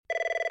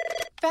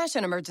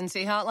Fashion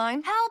emergency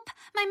hotline. Help!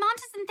 My mom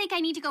doesn't think I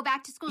need to go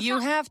back to school You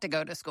have to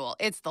go to school.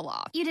 It's the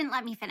law. You didn't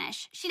let me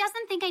finish. She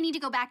doesn't think I need to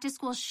go back to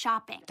school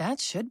shopping. That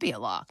should be a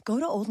law. Go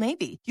to Old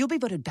Navy. You'll be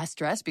voted best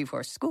dressed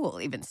before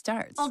school even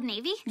starts. Old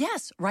Navy?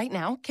 Yes. Right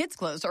now, kids'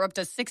 clothes are up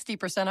to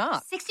 60%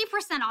 off.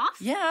 60% off?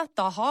 Yeah.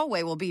 The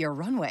hallway will be your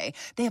runway.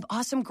 They have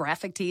awesome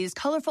graphic tees,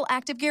 colorful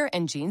active gear,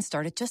 and jeans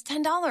start at just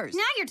 $10.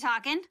 Now you're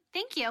talking.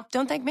 Thank you.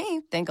 Don't thank me.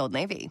 Thank Old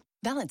Navy.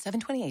 Valid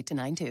 7/28 to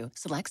 9/2.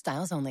 Select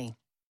styles only.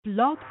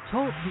 Blog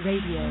Talk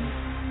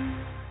Radio.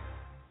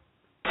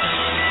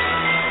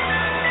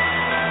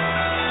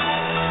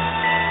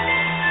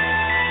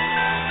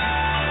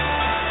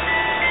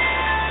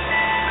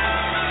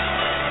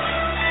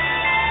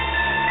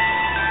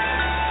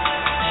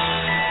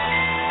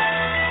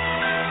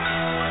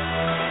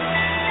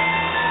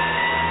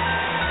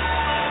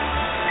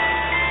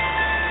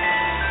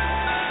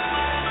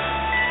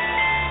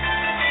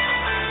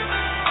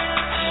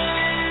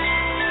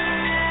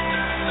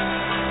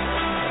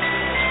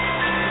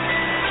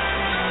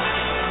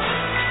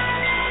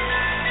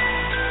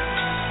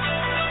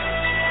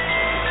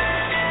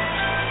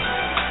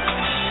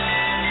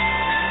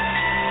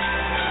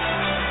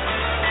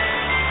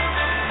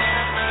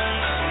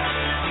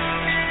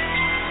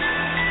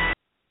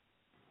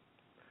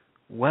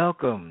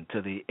 Welcome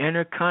to the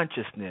Inner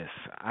Consciousness.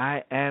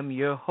 I am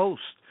your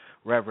host,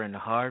 Reverend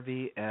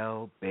Harvey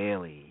L.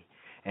 Bailey.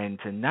 And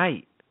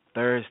tonight,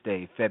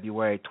 Thursday,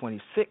 February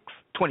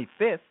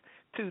 25th,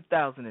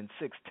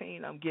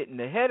 2016, I'm getting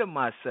ahead of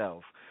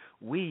myself.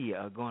 We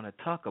are going to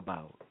talk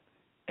about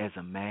As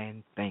A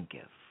Man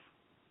Thinketh.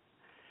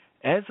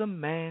 As a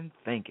Man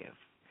Thinketh.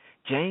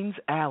 James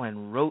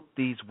Allen wrote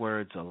these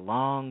words a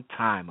long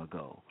time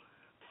ago.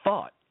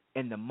 Thought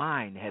and the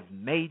mind have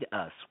made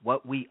us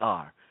what we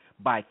are.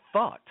 By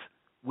thought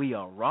we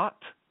are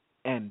wrought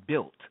and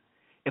built.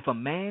 If a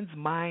man's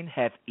mind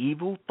hath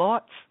evil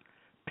thoughts,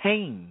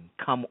 pain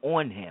come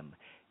on him,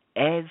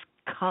 as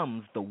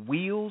comes the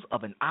wheels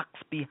of an ox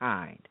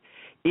behind.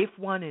 If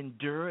one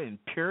endure in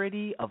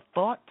purity of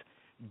thought,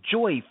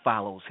 joy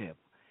follows him,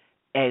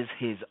 as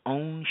his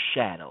own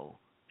shadow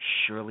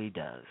surely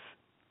does.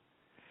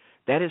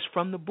 That is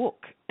from the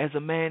book, As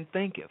a Man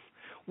Thinketh.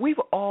 We've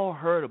all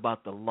heard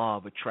about the law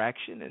of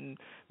attraction, and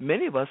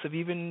many of us have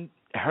even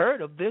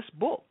heard of this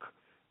book,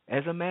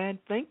 As a Man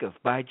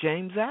Thinketh, by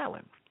James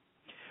Allen.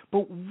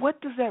 But what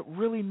does that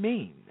really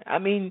mean? I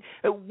mean,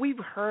 we've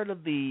heard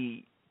of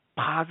the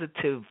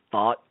positive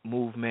thought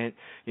movement,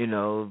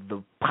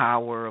 the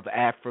power of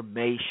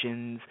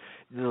affirmations,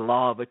 the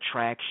law of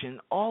attraction,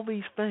 all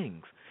these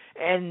things.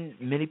 And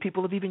many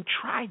people have even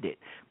tried it.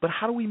 But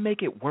how do we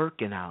make it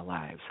work in our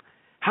lives?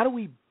 How do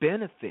we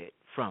benefit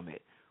from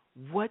it?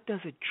 What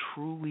does it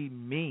truly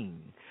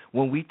mean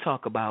when we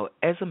talk about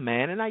as a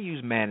man, and I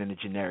use man in a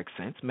generic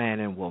sense, man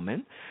and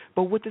woman,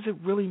 but what does it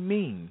really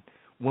mean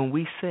when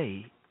we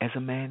say, as a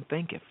man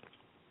thinketh?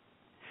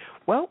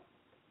 Well,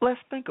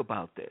 let's think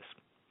about this.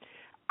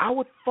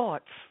 Our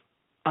thoughts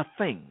are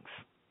things.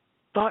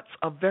 Thoughts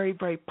are very,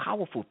 very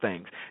powerful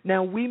things.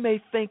 Now, we may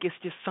think it's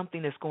just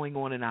something that's going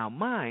on in our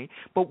mind,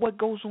 but what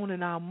goes on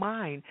in our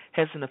mind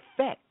has an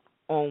effect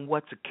on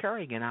what's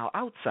occurring in our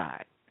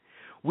outside.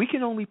 We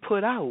can only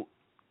put out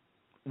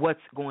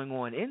what's going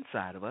on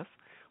inside of us,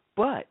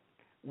 but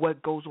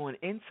what goes on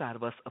inside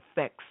of us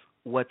affects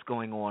what's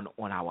going on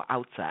our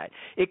outside.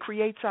 It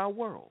creates our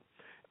world.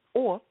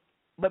 Or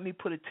let me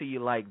put it to you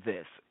like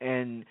this,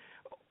 and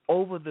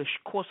over the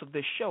course of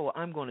this show,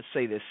 I'm going to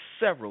say this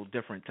several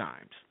different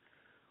times.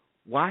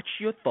 Watch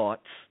your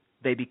thoughts,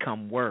 they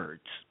become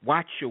words.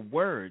 Watch your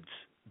words,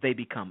 they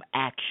become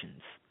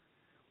actions.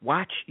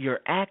 Watch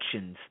your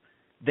actions,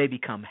 they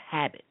become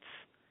habits.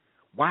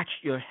 Watch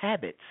your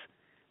habits,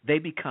 they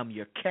become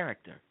your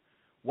character.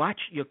 Watch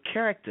your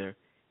character,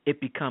 it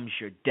becomes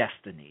your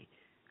destiny.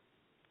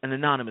 An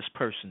anonymous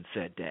person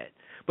said that.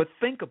 But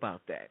think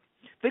about that.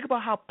 Think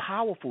about how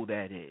powerful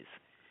that is.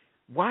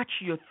 Watch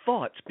your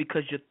thoughts,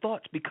 because your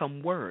thoughts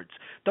become words.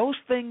 Those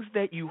things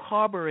that you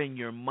harbor in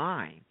your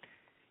mind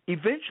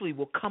eventually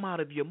will come out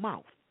of your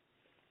mouth.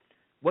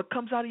 What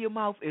comes out of your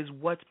mouth is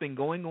what's been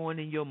going on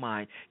in your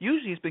mind.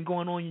 Usually it's been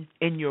going on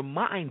in your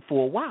mind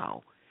for a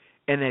while.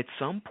 And at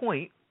some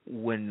point,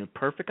 when the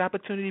perfect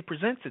opportunity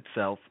presents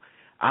itself,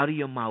 out of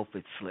your mouth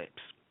it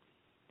slips.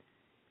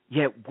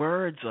 Yet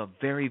words are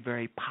very,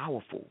 very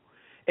powerful.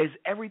 As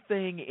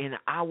everything in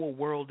our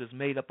world is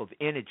made up of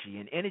energy,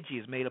 and energy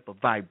is made up of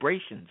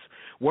vibrations,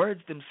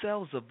 words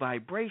themselves are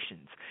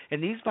vibrations.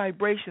 And these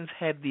vibrations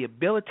have the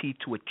ability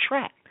to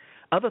attract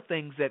other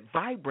things that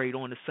vibrate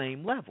on the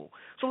same level.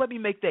 So let me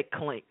make that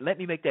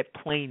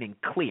plain and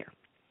clear.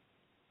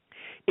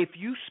 If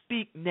you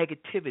speak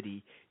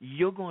negativity,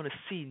 you're going to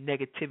see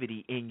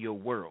negativity in your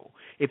world.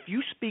 If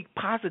you speak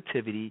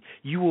positivity,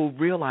 you will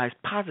realize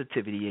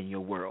positivity in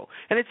your world.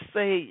 And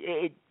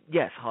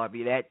yes,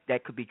 Harvey,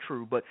 that could be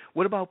true, but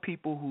what about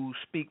people who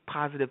speak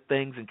positive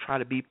things and try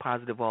to be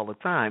positive all the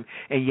time,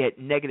 and yet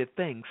negative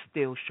things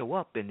still show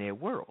up in their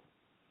world?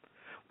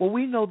 Well,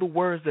 we know the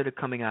words that are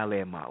coming out of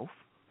their mouth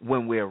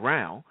when we're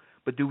around,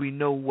 but do we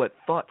know what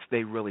thoughts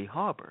they really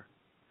harbor?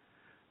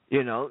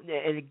 You know,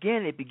 and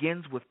again, it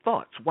begins with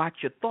thoughts. Watch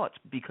your thoughts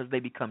because they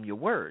become your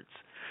words.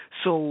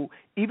 So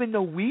even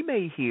though we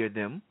may hear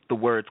them, the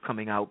words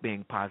coming out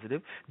being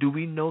positive, do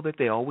we know that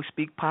they always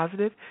speak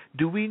positive?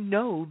 Do we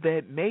know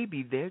that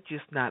maybe they're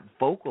just not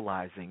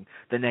vocalizing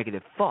the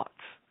negative thoughts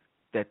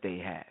that they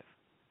have?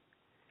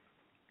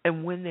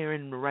 And when they're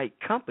in the right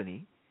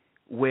company,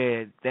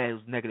 where those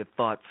negative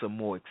thoughts are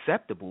more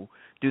acceptable,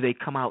 do they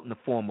come out in the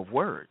form of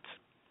words?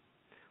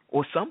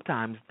 Or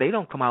sometimes they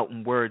don't come out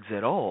in words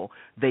at all.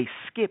 They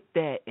skip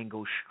that and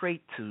go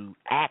straight to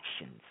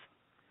actions.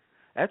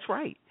 That's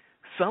right.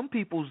 Some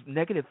people's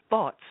negative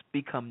thoughts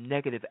become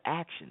negative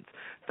actions.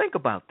 Think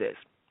about this.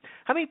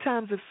 How many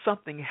times has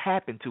something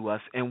happened to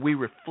us and we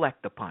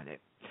reflect upon it?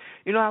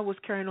 You know, I was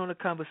carrying on a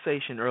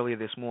conversation earlier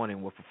this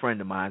morning with a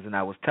friend of mine, and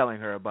I was telling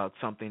her about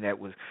something that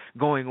was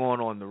going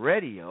on the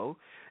radio,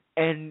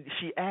 and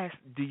she asked,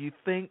 do you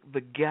think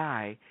the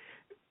guy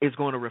is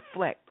going to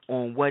reflect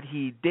on what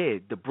he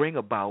did to bring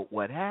about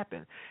what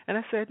happened? And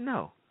I said,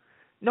 no.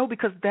 No,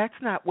 because that's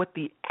not what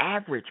the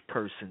average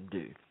person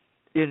do.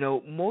 You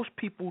know, most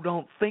people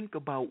don't think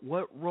about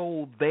what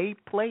role they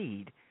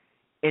played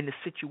in the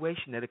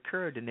situation that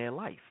occurred in their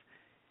life.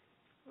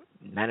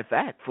 Matter of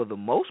fact, for the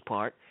most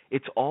part,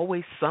 it's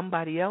always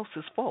somebody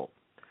else's fault.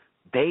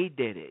 They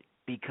did it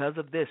because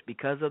of this,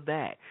 because of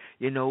that.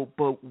 You know,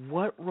 but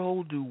what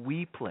role do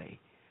we play?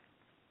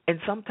 And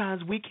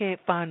sometimes we can't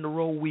find the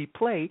role we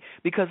play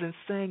because in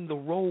saying the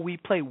role we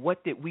play,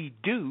 what did we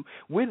do,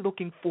 we're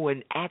looking for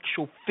an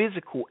actual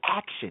physical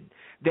action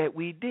that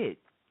we did.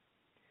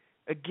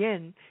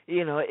 Again,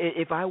 you know,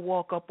 if I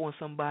walk up on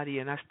somebody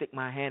and I stick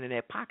my hand in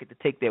their pocket to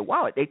take their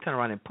wallet, they turn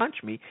around and punch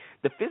me,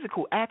 the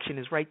physical action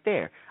is right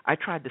there. I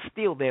tried to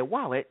steal their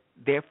wallet,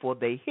 therefore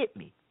they hit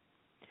me.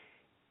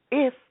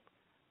 If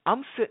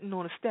I'm sitting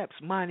on the steps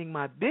minding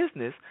my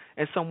business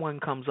and someone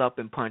comes up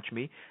and punch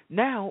me,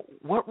 now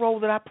what role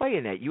did I play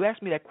in that? You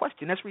asked me that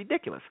question. That's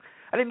ridiculous.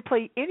 I didn't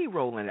play any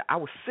role in it. I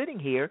was sitting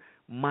here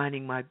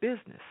minding my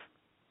business.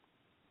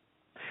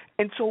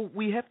 And so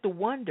we have to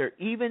wonder,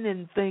 even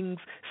in things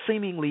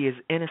seemingly as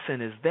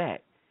innocent as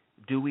that,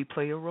 do we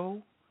play a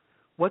role?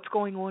 What's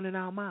going on in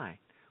our mind?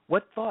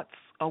 What thoughts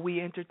are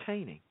we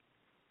entertaining?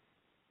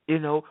 You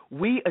know,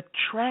 we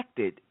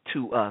attracted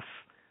to us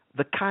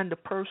the kind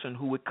of person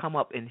who would come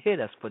up and hit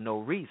us for no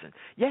reason.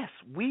 Yes,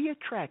 we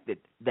attracted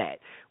that.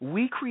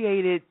 We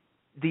created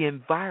the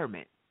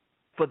environment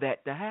for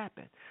that to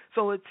happen.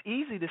 So it's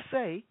easy to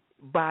say,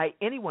 by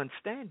anyone's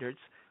standards,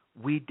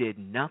 we did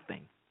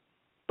nothing.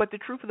 But the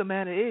truth of the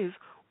matter is,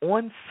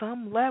 on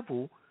some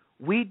level,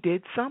 we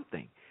did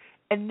something.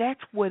 And that's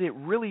what it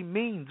really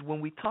means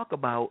when we talk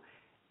about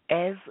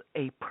as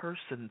a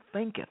person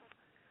thinketh.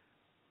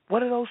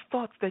 What are those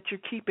thoughts that you're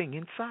keeping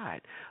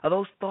inside? Are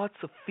those thoughts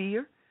of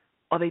fear?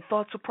 Are they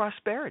thoughts of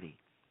prosperity?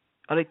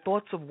 Are they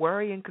thoughts of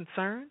worry and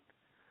concern?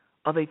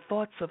 Are they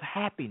thoughts of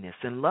happiness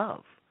and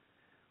love?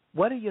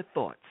 What are your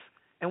thoughts?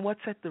 And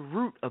what's at the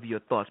root of your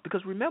thoughts?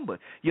 Because remember,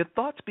 your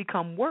thoughts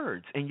become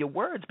words, and your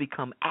words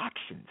become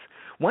actions.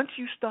 Once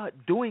you start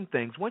doing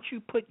things, once you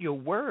put your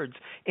words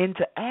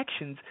into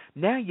actions,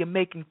 now you're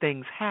making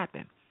things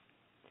happen.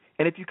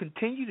 And if you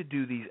continue to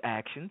do these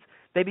actions,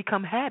 they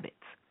become habits.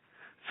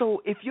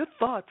 So if your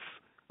thoughts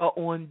are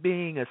on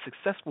being a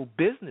successful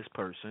business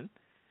person,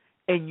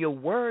 and your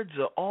words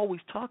are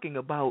always talking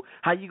about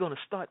how you're going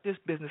to start this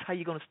business, how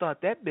you're going to start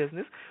that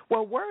business,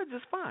 well, words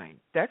is fine.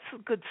 That's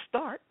a good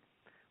start.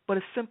 But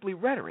it's simply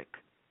rhetoric.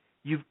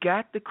 You've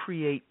got to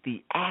create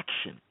the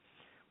action.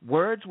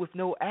 Words with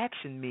no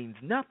action means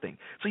nothing.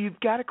 So you've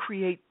got to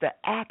create the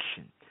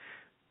action.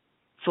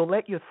 So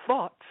let your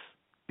thoughts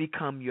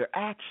become your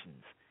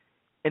actions.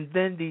 And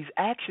then these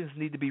actions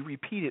need to be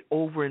repeated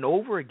over and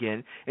over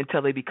again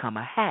until they become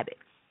a habit.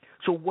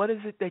 So what is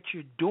it that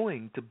you're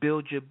doing to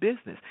build your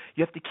business?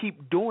 You have to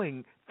keep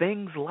doing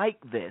things like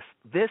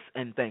this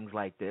and things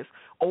like this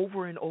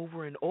over and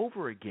over and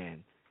over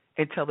again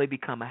until they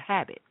become a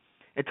habit,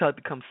 until it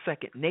becomes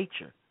second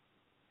nature.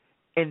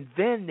 And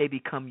then they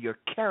become your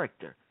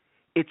character.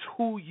 It's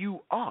who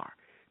you are.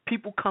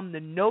 People come to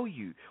know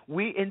you.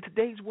 In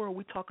today's world,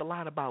 we talk a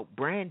lot about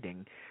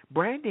branding.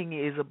 Branding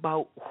is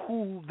about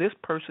who this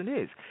person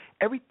is.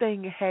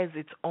 Everything has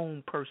its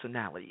own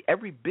personality.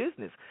 Every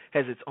business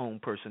has its own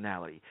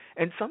personality.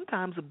 And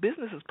sometimes a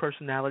business's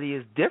personality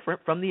is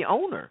different from the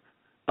owner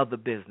of the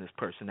business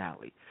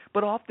personality.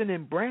 But often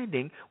in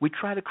branding, we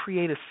try to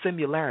create a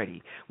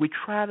similarity. We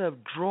try to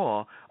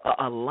draw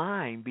a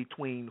line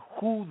between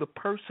who the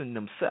person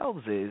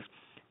themselves is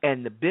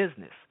and the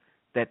business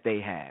that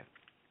they have.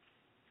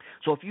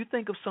 So if you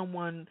think of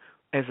someone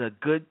as a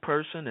good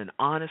person, an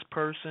honest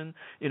person,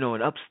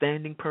 an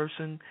upstanding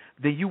person,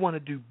 then you want to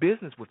do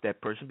business with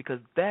that person because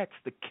that's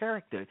the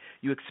character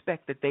you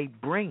expect that they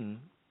bring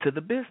to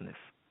the business.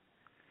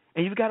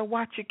 And you've got to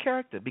watch your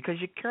character because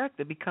your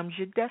character becomes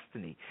your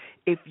destiny.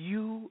 If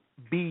you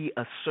be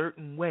a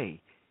certain way,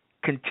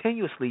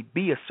 continuously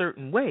be a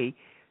certain way,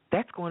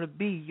 That's going to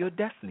be your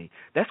destiny.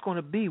 That's going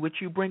to be what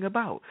you bring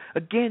about.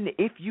 Again,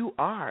 if you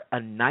are a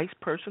nice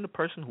person, a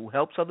person who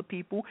helps other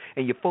people,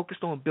 and you're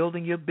focused on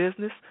building your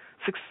business,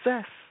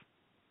 success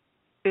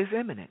is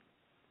imminent.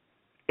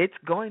 It's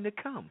going to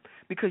come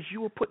because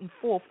you are putting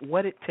forth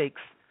what it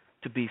takes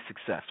to be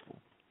successful.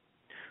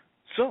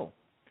 So,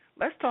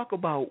 let's talk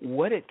about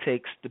what it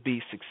takes to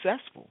be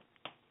successful.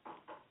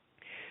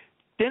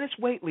 Dennis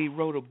Waitley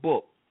wrote a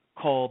book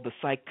called The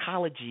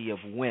Psychology of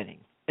Winning.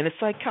 In The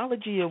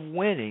Psychology of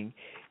Winning,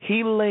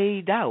 he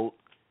laid out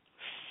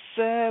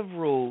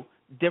several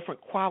different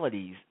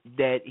qualities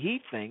that he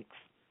thinks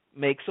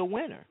makes a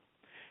winner.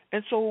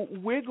 And so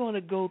we're going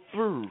to go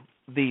through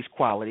these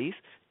qualities,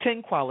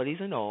 10 qualities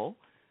in all,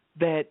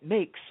 that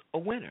makes a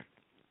winner.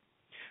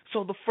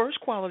 So the first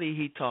quality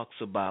he talks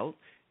about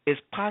is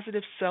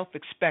positive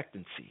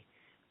self-expectancy.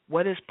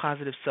 What is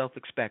positive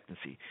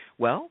self-expectancy?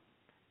 Well,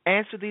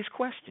 answer these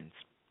questions.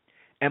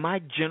 Am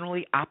I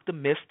generally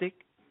optimistic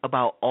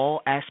about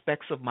all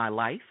aspects of my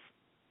life?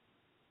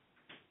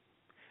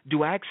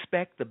 Do I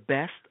expect the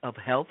best of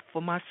health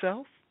for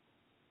myself?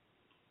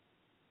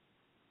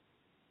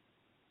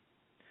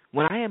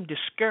 When I am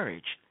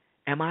discouraged,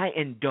 am I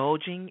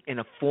indulging in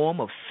a form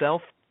of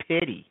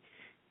self-pity?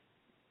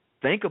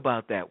 Think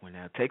about that one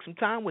now. Take some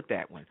time with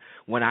that one.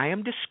 When I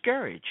am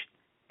discouraged,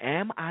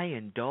 am I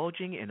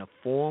indulging in a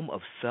form of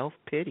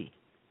self-pity?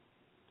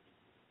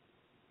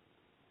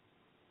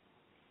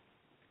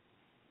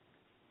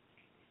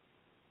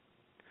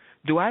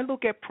 Do I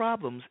look at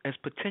problems as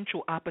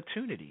potential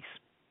opportunities?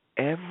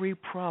 Every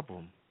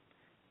problem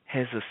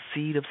has a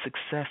seed of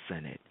success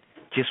in it,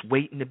 just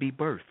waiting to be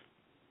birthed.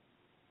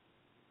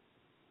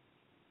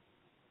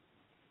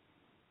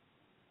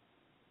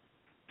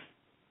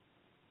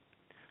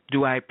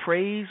 Do I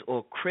praise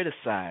or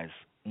criticize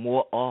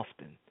more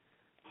often?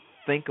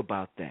 Think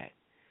about that.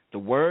 The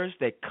words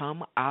that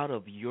come out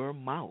of your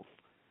mouth,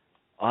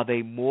 are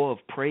they more of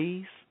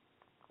praise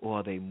or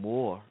are they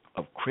more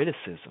of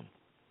criticism?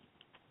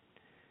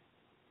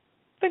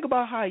 Think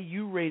about how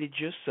you rated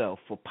yourself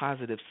for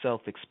positive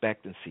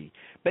self-expectancy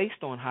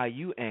based on how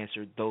you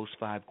answered those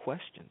 5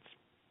 questions.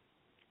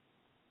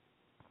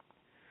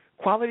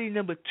 Quality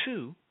number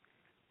 2,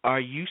 are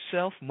you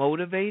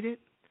self-motivated?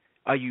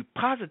 Are you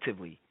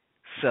positively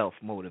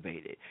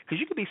self-motivated? Because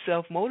you could be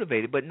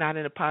self-motivated but not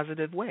in a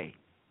positive way.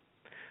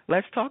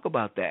 Let's talk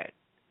about that.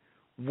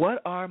 What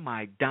are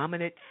my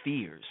dominant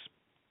fears?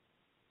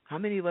 How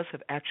many of us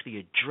have actually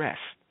addressed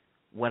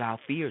what our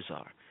fears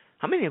are?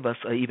 How many of us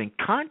are even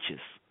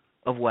conscious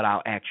of what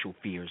our actual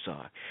fears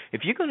are?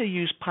 If you're going to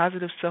use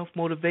positive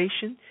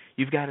self-motivation,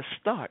 you've got to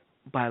start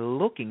by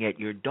looking at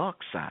your dark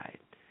side,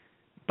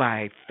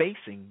 by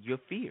facing your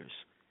fears.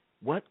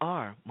 What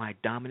are my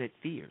dominant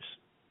fears?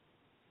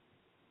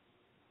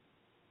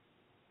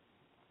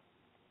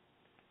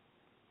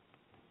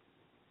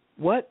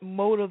 What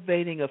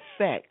motivating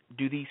effect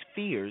do these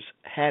fears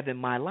have in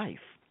my life?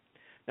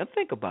 Now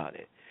think about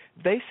it.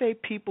 They say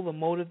people are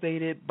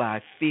motivated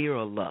by fear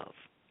or love.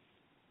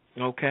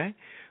 Okay?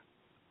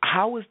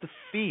 How is the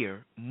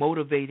fear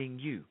motivating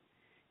you?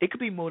 It could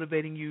be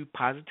motivating you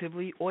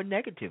positively or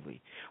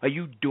negatively. Are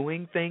you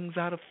doing things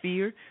out of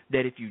fear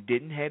that if you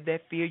didn't have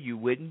that fear you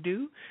wouldn't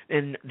do?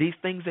 And these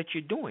things that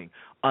you're doing,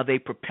 are they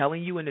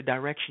propelling you in the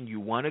direction you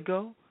want to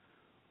go?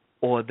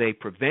 Or are they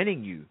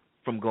preventing you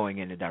from going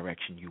in the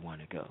direction you want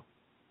to go?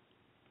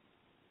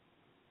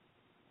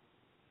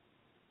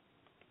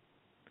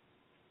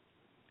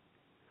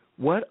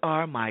 What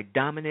are my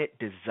dominant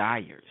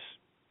desires?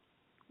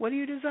 What do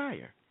you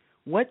desire?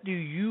 What do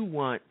you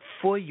want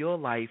for your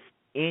life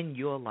in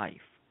your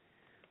life?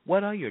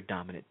 What are your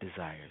dominant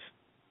desires?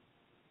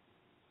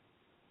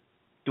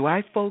 Do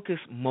I focus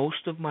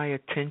most of my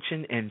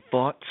attention and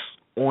thoughts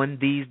on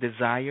these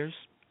desires?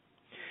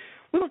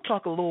 We're going to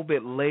talk a little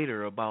bit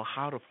later about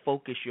how to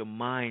focus your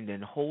mind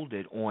and hold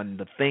it on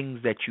the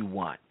things that you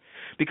want.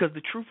 Because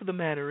the truth of the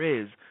matter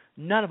is,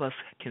 none of us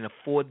can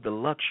afford the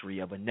luxury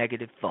of a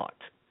negative thought.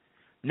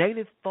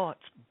 Negative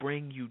thoughts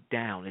bring you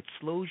down. It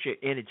slows your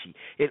energy.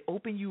 It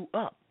opens you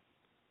up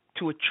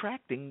to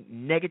attracting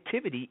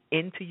negativity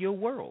into your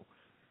world.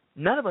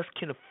 None of us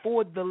can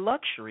afford the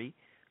luxury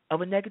of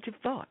a negative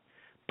thought.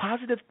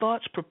 Positive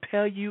thoughts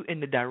propel you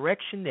in the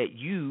direction that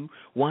you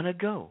want to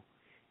go.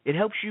 It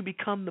helps you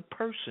become the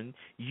person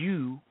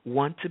you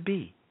want to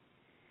be.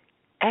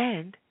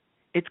 And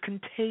it's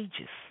contagious.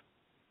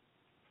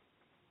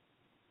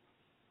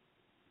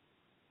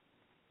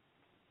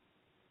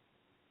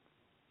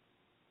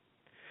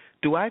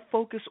 Do I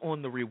focus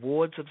on the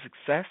rewards of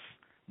success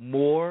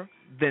more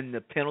than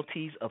the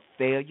penalties of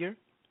failure?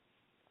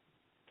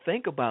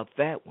 Think about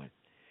that one.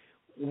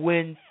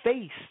 When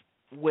faced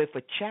with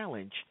a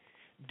challenge,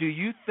 do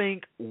you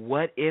think,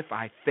 what if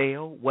I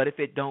fail? What if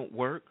it don't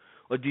work?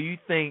 Or do you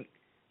think,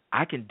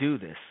 I can do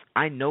this.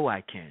 I know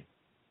I can.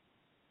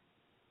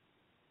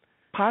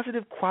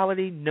 Positive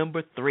quality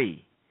number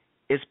 3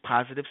 is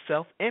positive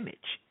self-image.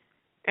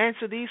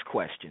 Answer these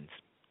questions.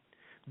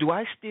 Do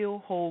I still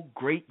hold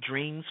great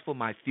dreams for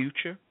my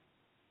future?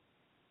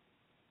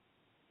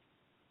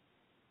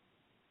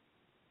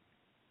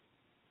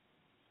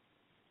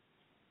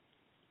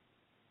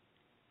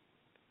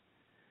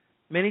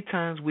 Many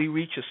times we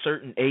reach a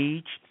certain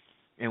age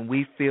and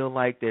we feel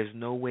like there's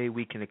no way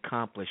we can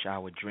accomplish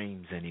our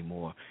dreams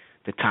anymore.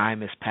 The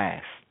time has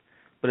passed.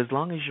 But as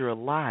long as you're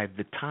alive,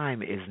 the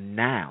time is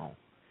now.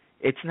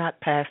 It's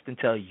not past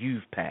until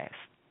you've passed.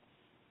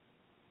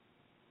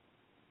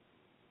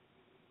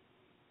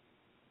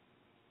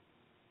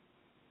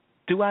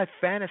 Do I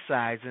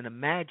fantasize and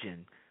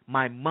imagine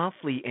my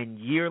monthly and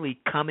yearly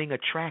coming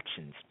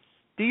attractions?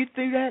 Do you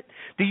do that?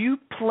 Do you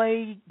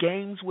play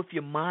games with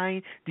your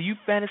mind? Do you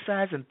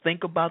fantasize and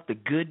think about the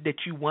good that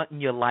you want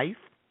in your life?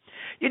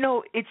 You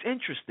know, it's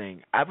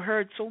interesting. I've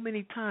heard so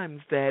many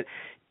times that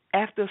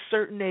after a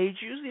certain age,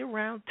 usually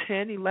around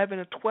 10, 11,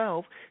 or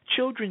 12,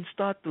 children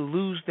start to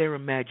lose their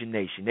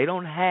imagination. They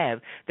don't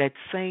have that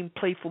same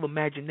playful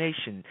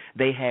imagination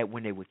they had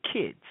when they were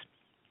kids.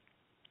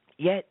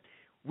 Yet,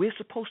 we're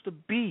supposed to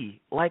be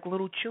like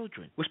little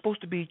children. We're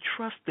supposed to be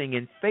trusting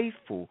and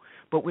faithful,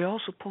 but we're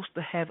also supposed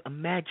to have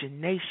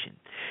imagination.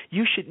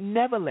 You should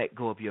never let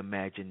go of your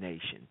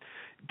imagination.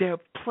 There are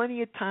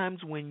plenty of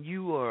times when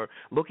you are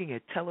looking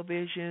at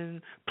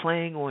television,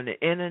 playing on the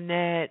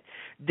internet,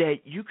 that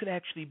you could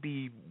actually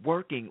be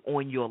working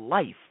on your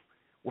life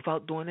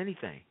without doing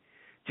anything.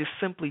 Just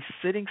simply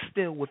sitting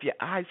still with your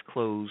eyes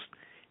closed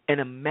and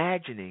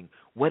imagining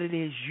what it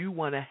is you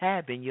want to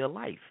have in your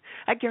life.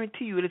 I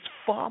guarantee you it is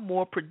far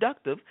more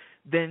productive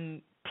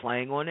than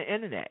playing on the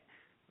internet,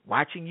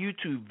 watching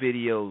YouTube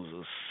videos,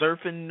 or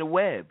surfing the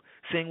web,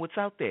 seeing what's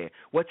out there.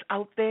 What's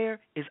out there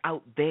is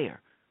out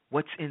there.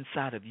 What's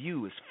inside of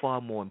you is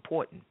far more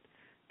important.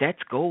 That's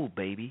gold,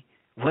 baby.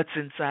 What's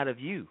inside of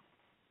you?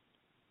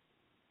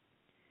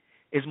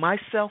 Is my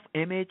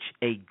self-image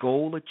a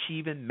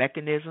goal-achieving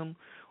mechanism,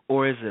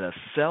 or is it a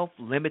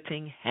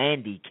self-limiting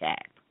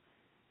handicap?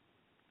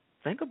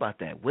 Think about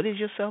that. What is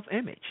your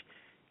self-image?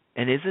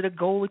 And is it a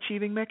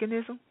goal-achieving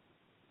mechanism?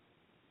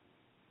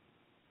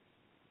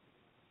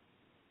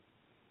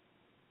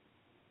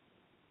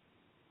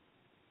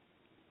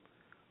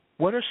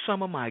 What are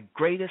some of my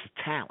greatest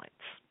talents?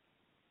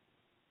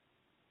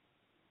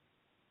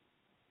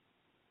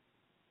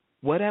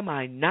 What am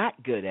I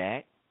not good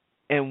at,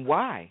 and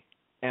why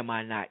am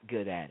I not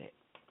good at it?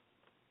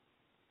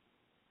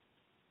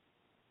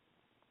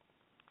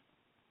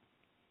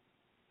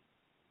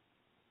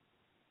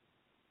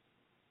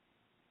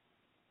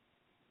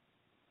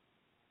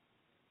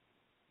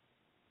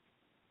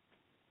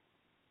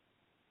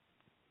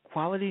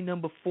 Quality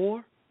number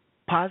 4,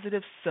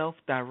 positive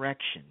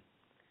self-direction.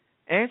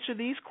 Answer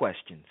these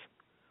questions.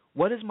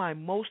 What is my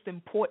most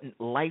important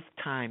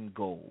lifetime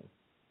goal?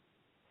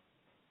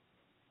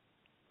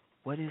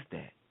 What is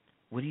that?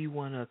 What do you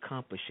want to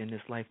accomplish in this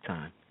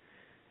lifetime?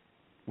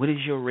 What is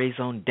your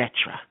raison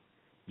d'etre,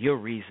 your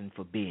reason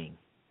for being?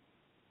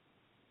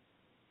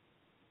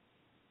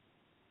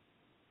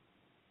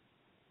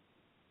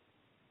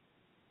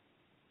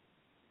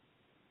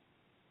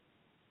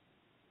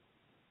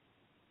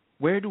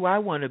 Where do I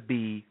want to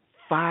be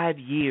 5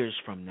 years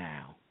from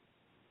now?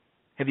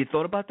 Have you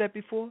thought about that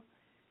before?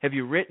 Have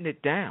you written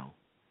it down?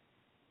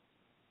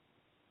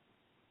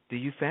 Do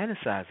you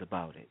fantasize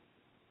about it?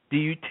 Do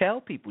you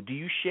tell people? Do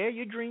you share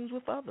your dreams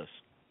with others?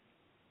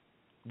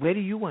 Where do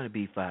you want to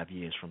be 5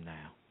 years from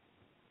now?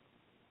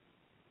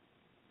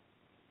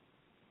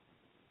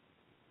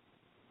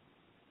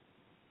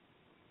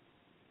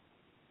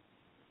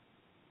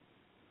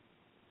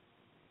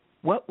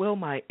 What will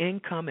my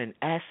income and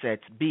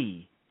assets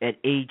be at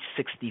age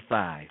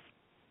 65?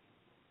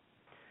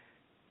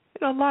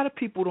 You know, a lot of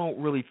people don't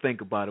really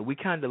think about it. We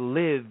kind of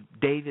live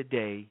day to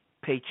day,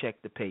 paycheck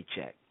to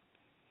paycheck.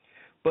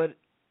 But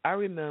I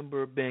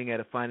remember being at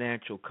a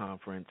financial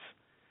conference,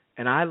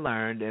 and I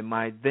learned, and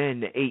my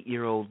then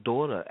 8-year-old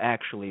daughter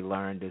actually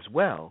learned as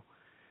well,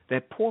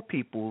 that poor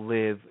people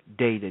live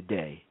day to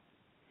day.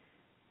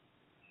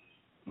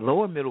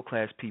 Lower middle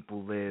class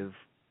people live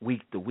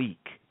week to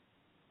week.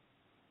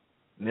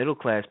 Middle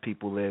class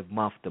people live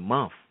month to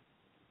month.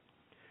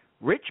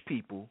 Rich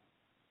people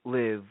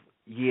live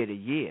year to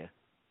year.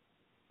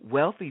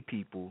 Wealthy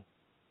people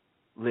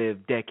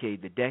live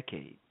decade to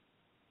decade.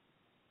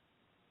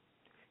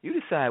 You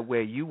decide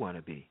where you want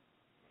to be.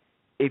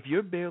 If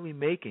you're barely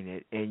making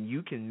it and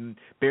you can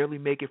barely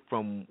make it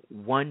from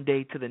one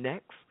day to the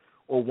next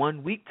or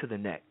 1 week to the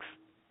next,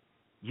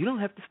 you don't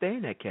have to stay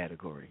in that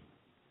category.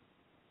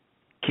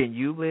 Can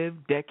you live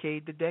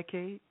decade to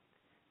decade?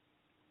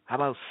 How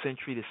about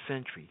century to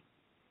century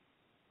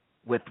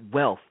with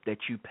wealth that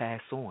you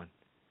pass on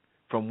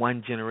from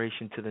one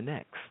generation to the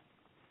next?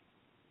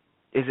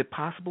 Is it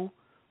possible?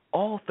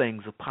 All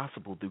things are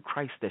possible through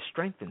Christ that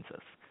strengthens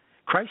us.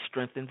 Christ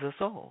strengthens us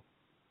all.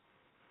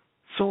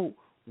 So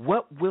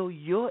what will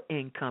your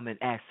income and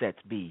assets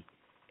be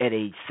at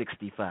age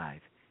 65,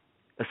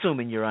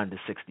 assuming you're under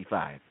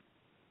 65?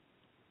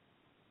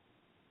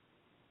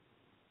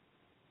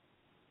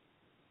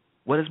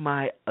 What is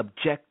my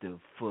objective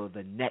for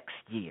the next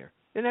year,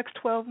 the next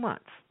 12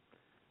 months?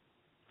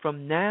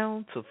 From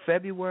now to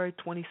February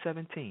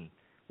 2017,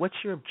 what's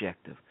your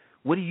objective?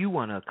 What do you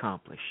want to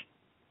accomplish?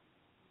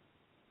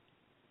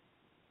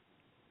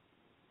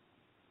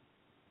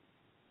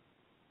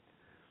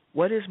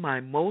 What is my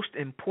most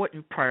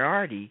important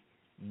priority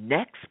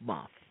next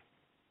month?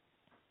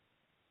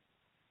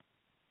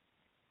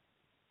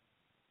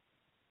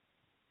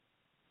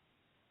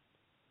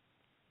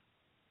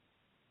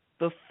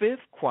 The fifth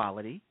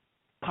quality,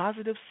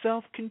 positive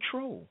self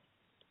control.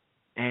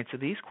 Answer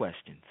these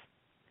questions.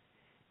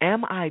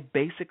 Am I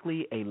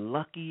basically a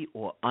lucky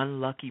or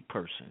unlucky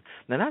person?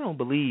 Now, I don't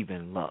believe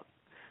in luck.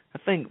 I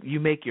think you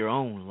make your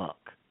own luck.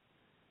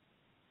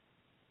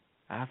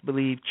 I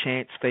believe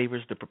chance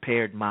favors the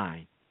prepared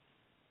mind.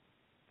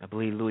 I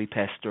believe Louis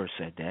Pasteur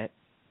said that.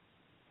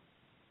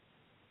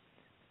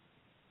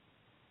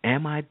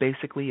 Am I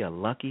basically a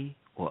lucky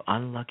or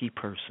unlucky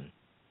person?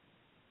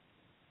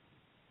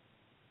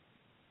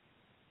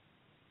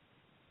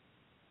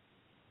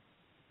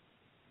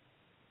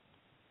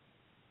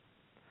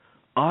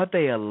 Are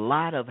there a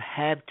lot of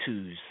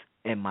have-tos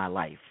in my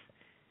life?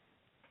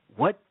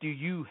 What do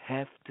you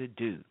have to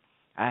do?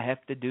 I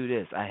have to do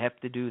this. I have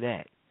to do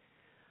that.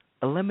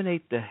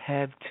 Eliminate the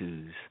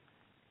have-tos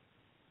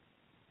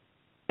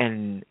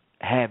and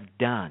have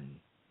done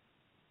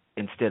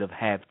instead of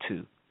have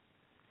to.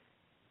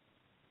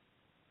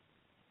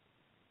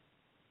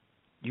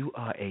 You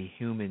are a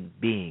human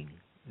being,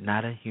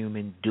 not a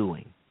human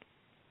doing.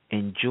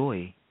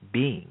 Enjoy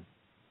being.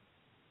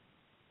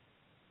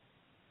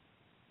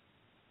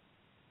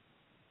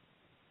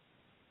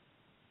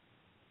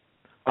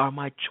 Are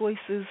my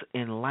choices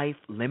in life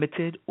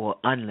limited or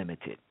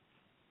unlimited?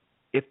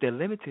 If they're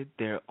limited,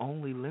 they're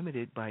only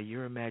limited by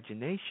your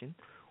imagination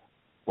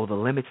or the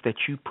limits that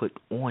you put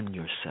on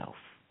yourself.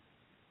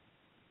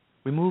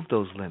 Remove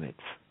those limits.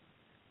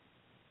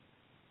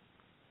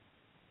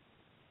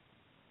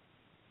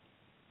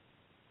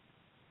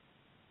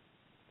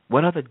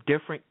 What are the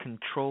different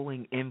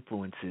controlling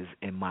influences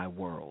in my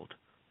world?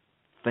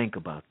 Think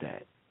about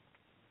that.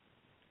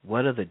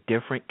 What are the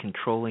different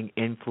controlling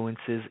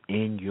influences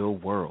in your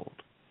world?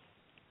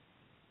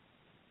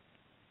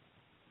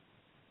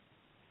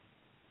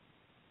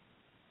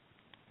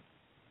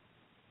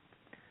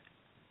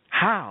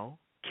 How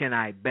can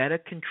I better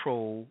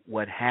control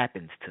what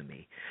happens to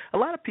me? A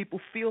lot of people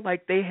feel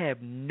like they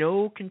have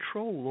no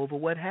control over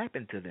what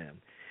happened to them.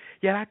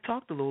 Yet I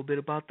talked a little bit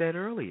about that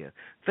earlier.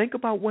 Think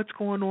about what's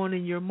going on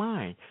in your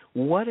mind.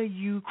 What are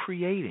you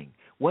creating?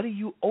 What are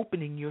you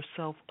opening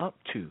yourself up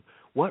to?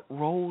 What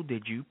role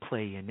did you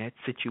play in that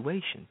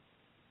situation?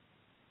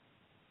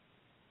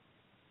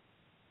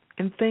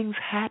 And things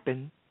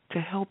happen to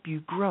help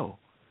you grow.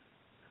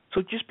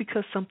 So just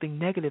because something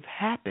negative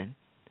happened,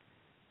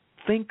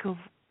 think of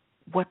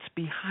what's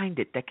behind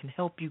it that can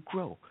help you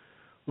grow.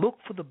 Look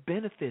for the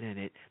benefit in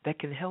it that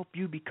can help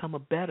you become a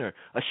better,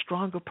 a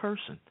stronger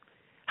person.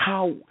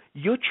 How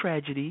your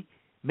tragedy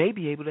may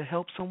be able to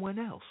help someone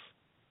else.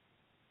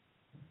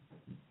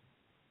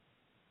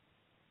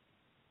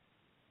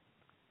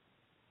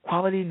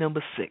 Quality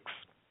number 6,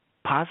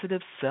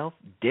 positive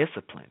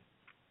self-discipline.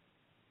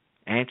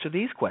 Answer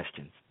these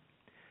questions.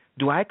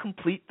 Do I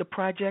complete the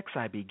projects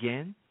I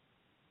begin?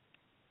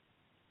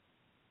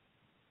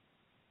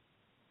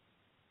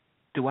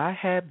 Do I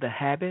have the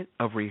habit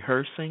of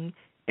rehearsing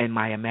in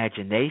my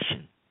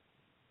imagination?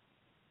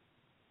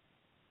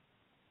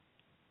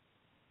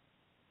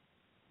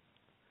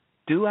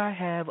 Do I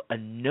have a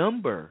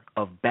number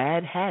of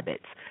bad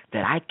habits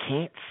that I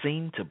can't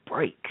seem to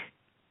break?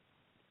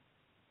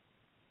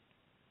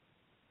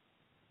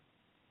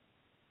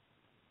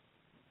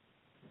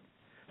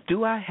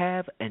 Do I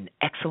have an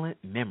excellent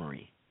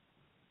memory?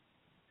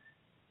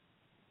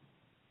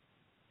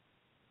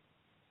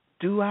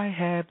 Do I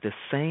have the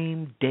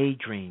same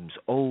daydreams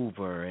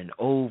over and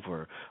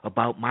over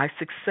about my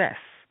success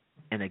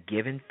in a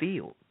given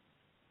field?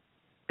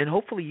 And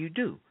hopefully you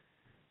do,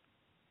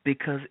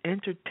 because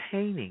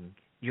entertaining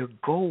your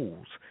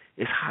goals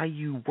is how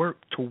you work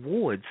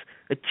towards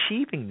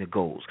achieving the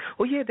goals.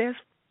 Oh, yeah, there's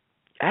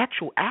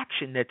actual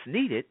action that's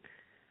needed,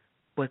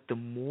 but the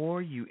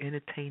more you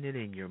entertain it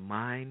in your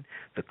mind,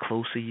 the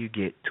closer you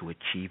get to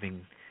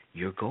achieving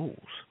your goals.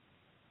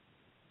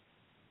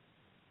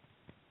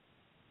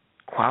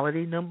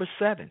 Quality number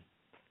 7,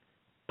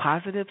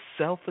 positive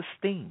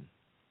self-esteem.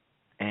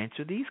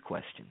 Answer these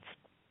questions.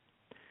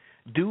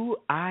 Do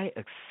I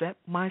accept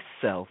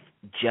myself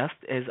just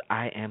as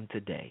I am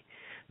today?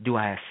 Do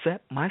I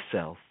accept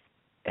myself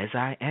as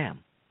I am,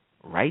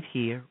 right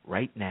here,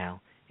 right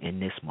now, in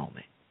this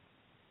moment?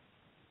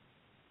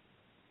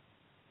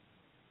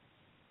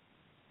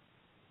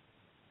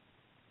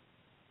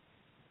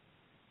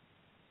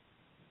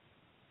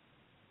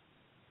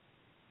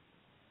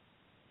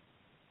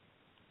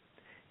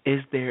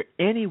 Is there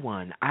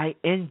anyone I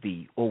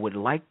envy or would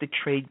like to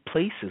trade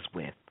places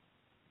with?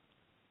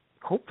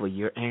 Hopefully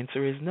your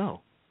answer is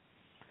no.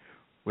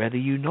 Whether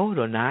you know it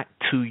or not,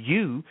 to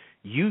you,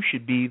 you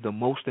should be the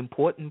most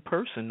important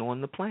person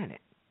on the planet.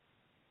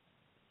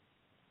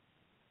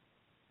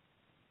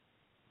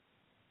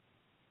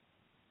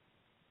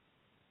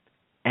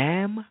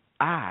 Am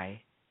I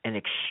an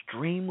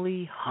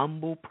extremely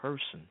humble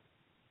person?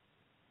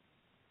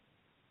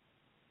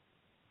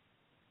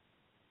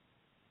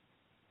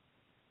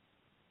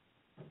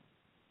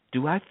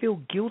 Do I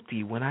feel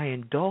guilty when I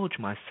indulge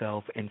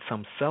myself in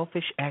some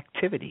selfish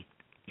activity?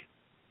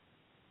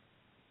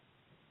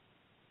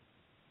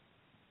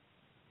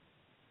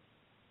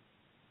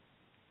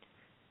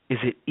 Is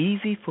it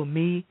easy for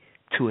me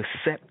to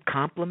accept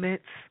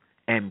compliments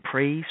and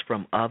praise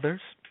from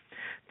others?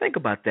 Think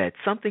about that.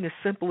 Something as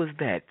simple as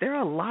that. There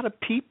are a lot of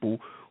people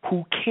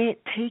who can't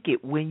take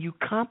it when you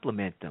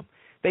compliment them.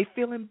 They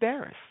feel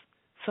embarrassed.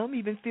 Some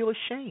even feel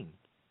ashamed.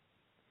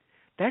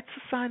 That's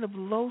a sign of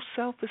low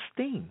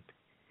self-esteem.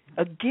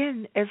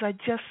 Again, as I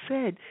just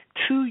said,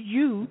 to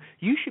you,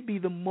 you should be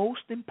the most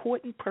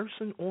important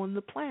person on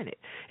the planet.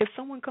 If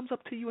someone comes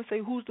up to you and say,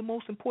 who's the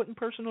most important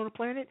person on the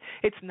planet?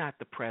 It's not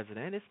the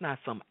president. It's not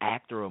some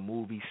actor or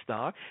movie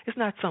star. It's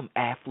not some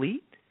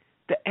athlete.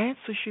 The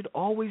answer should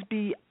always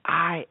be,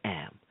 I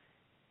am.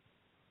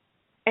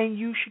 And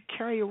you should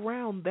carry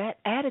around that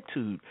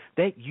attitude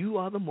that you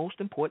are the most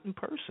important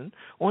person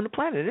on the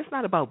planet. It's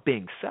not about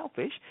being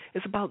selfish.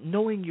 It's about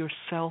knowing your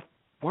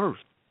self-worth.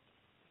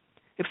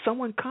 If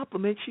someone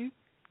compliments you,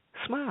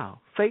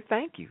 smile. Say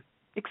thank you.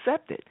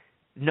 Accept it.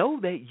 Know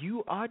that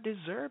you are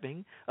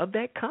deserving of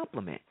that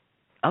compliment.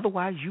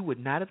 Otherwise, you would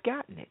not have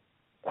gotten it.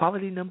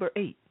 Quality number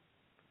 8,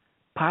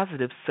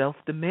 positive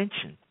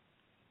self-dimension.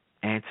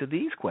 Answer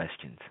these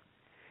questions.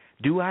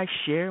 Do I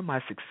share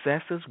my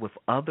successes with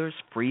others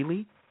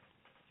freely?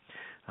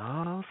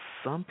 Oh,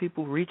 some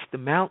people reach the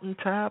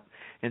mountaintop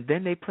and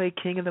then they play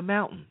king of the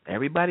mountain.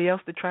 Everybody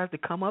else that tries to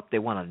come up, they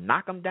want to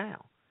knock them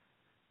down.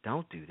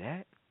 Don't do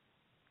that.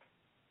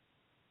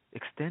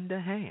 Extend a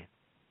hand.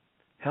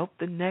 Help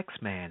the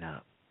next man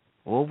up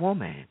or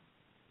woman.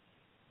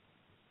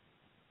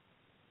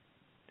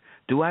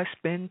 Do I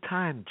spend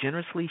time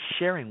generously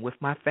sharing with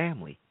my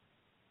family?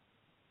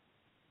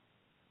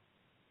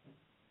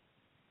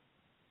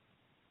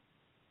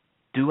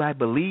 Do I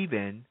believe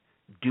in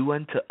do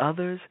unto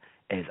others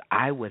as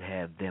I would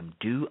have them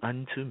do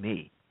unto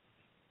me?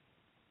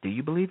 Do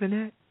you believe in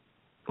that?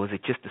 Or is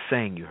it just a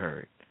saying you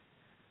heard?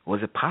 Or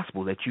is it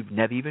possible that you've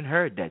never even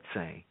heard that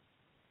saying?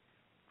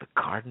 The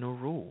cardinal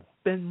rule.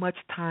 Spend much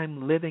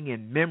time living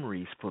in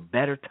memories for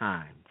better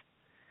times.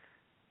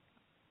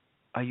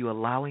 Are you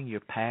allowing your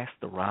past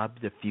to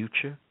rob the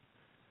future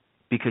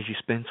because you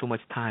spend so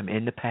much time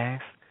in the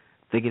past,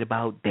 thinking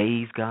about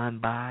days gone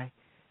by,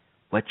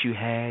 what you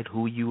had,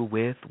 who you were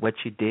with, what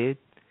you did,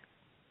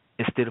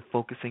 instead of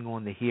focusing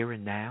on the here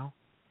and now?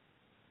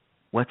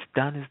 What's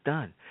done is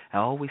done. I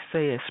always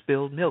say, as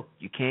spilled milk,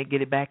 you can't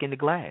get it back in the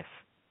glass.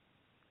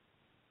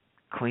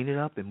 Clean it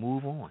up and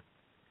move on.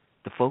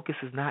 The focus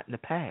is not in the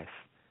past.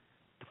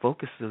 The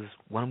focus is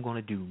what I'm going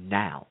to do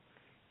now,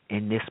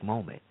 in this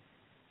moment.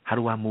 How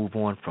do I move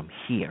on from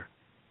here,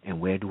 and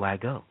where do I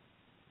go?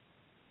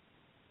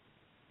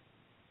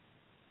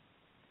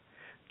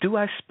 Do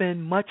I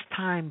spend much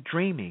time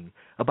dreaming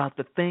about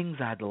the things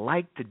I'd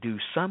like to do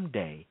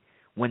someday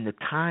when the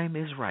time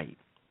is right?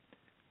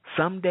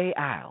 Someday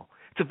I'll.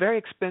 It's a very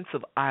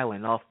expensive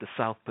island off the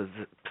South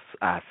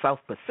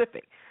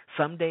Pacific.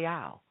 Someday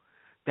I'll.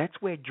 That's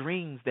where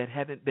dreams that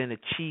haven't been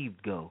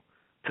achieved go,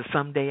 to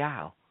someday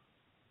I'll.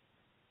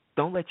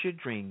 Don't let your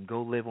dream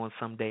go live on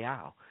someday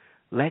I'll.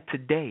 Let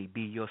today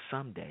be your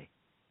someday.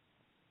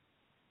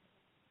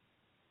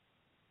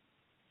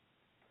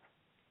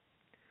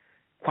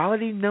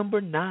 Quality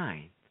number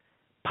 9,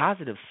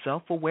 positive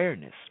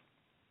self-awareness.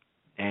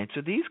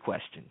 Answer these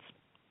questions.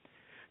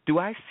 Do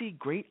I see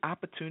great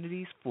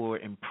opportunities for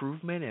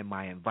improvement in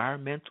my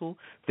environmental,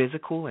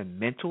 physical, and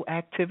mental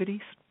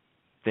activities?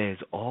 There's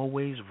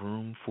always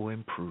room for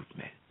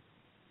improvement.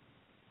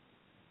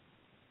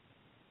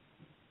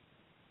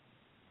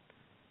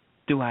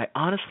 Do I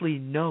honestly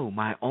know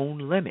my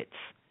own limits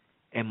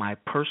in my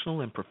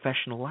personal and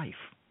professional life?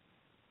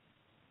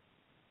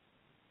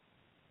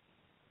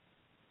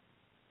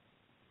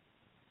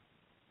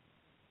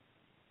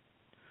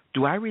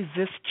 Do I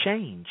resist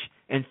change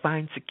and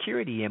find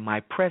security in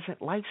my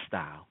present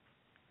lifestyle?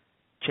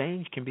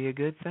 Change can be a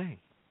good thing.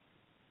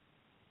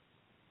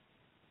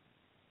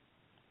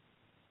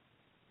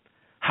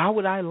 How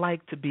would I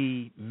like to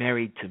be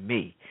married to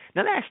me?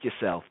 Now ask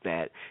yourself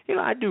that.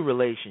 I do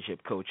relationship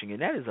coaching,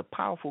 and that is a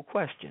powerful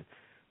question.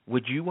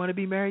 Would you want to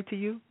be married to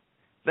you?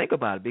 Think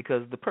about it,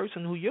 because the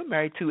person who you're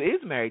married to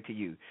is married to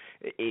you.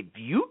 If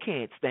you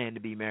can't stand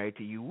to be married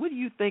to you, what do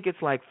you think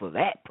it's like for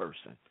that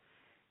person?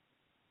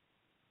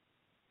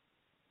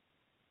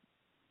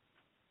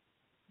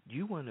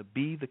 You want to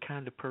be the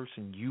kind of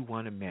person you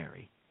want to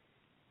marry.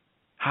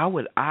 How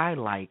would I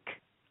like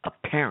a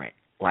parent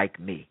like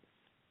me?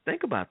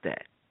 Think about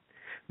that.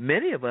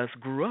 Many of us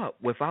grew up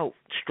without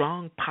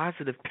strong,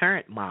 positive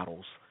parent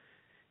models,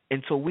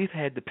 and so we've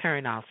had to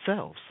parent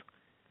ourselves.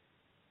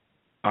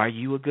 Are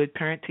you a good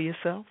parent to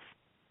yourself?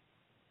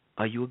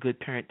 Are you a good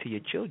parent to your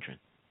children?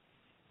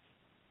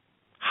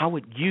 How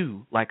would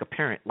you like a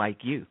parent like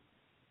you?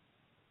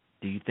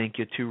 Do you think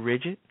you're too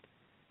rigid?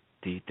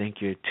 Do you think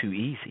you're too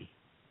easy?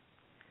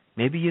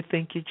 Maybe you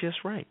think you're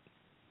just right.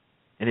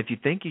 And if you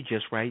think you're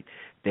just right,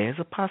 there's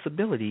a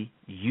possibility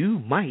you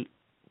might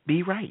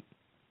be right.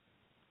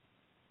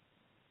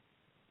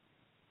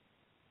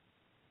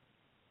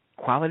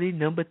 Quality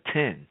number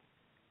 10,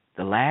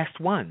 the last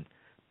one,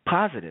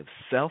 positive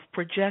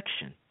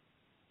self-projection.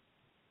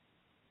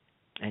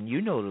 And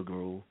you know the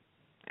rule.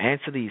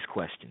 Answer these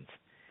questions.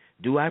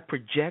 Do I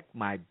project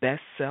my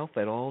best self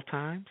at all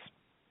times?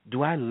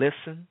 Do I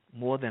listen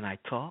more than I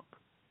talk?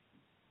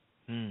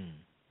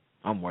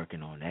 I'm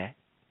working on that.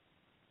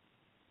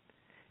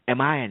 Am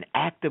I an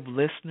active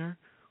listener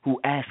who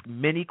asks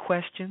many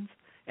questions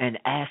and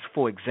asks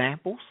for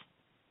examples?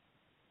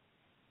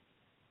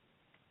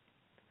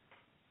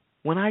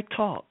 When I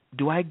talk,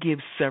 do I give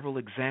several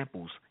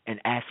examples and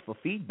ask for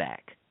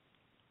feedback?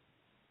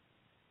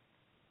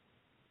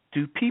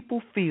 Do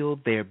people feel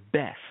their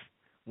best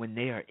when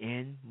they are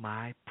in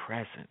my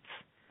presence?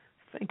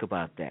 Think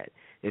about that.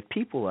 If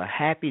people are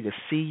happy to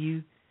see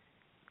you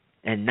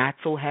and not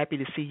so happy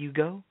to see you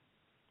go,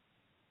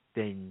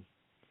 then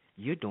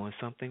you're doing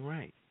something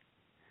right.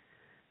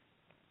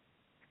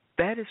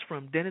 That is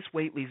from Dennis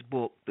Waitley's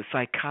book, The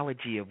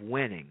Psychology of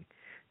Winning,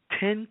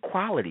 10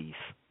 Qualities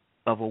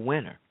of a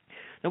Winner.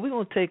 Now, we're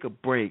going to take a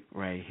break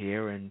right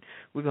here, and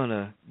we're going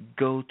to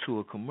go to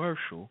a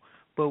commercial.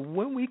 But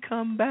when we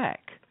come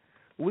back,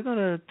 we're going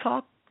to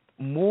talk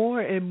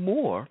more and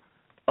more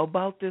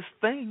about this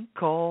thing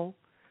called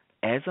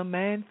As A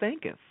Man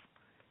Thinketh.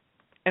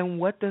 And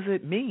what does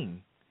it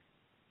mean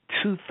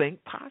to think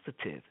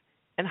positive?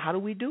 And how do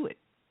we do it?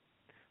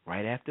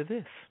 Right after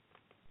this.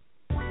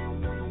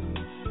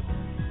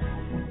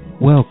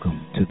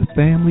 Welcome to the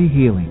Family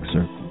Healing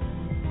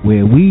Circle,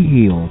 where we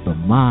heal the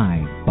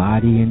mind,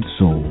 body, and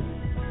soul.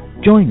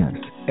 Join us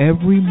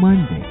every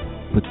Monday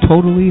for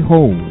Totally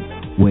Whole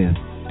with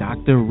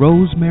Dr.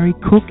 Rosemary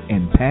Cook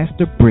and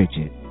Pastor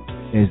Bridget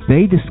as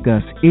they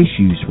discuss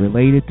issues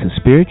related to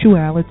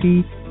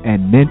spirituality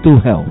and mental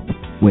health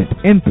with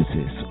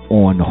emphasis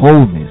on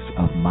wholeness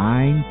of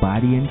mind,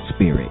 body, and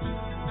spirit.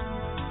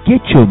 Get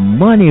your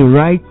money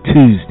right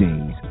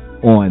Tuesdays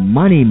on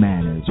Money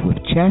Matters with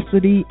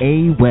Chastity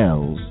A.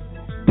 Wells.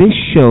 This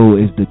show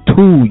is the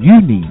tool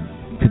you need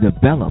to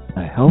develop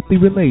a healthy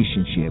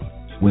relationship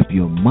with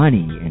your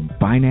money and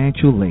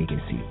financial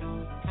legacy.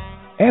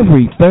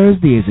 Every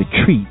Thursday is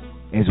a treat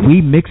as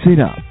we mix it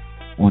up.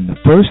 On the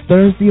first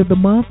Thursday of the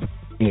month,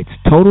 it's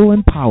Total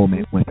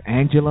Empowerment with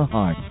Angela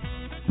Harvey,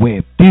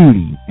 where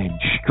beauty and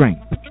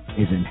strength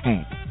is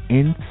enhanced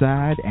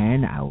inside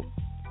and out.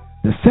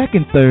 The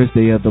second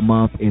Thursday of the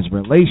month is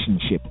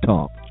Relationship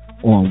Talk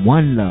on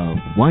One Love,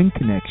 One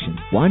Connection,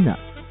 One Up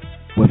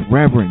with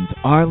Reverends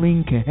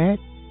Arlene Cahet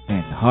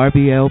and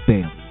Harvey L.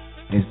 Bailey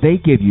as they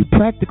give you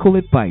practical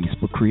advice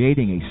for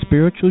creating a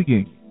spiritual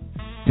union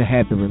to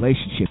have the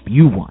relationship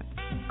you want.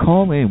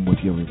 Call in with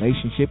your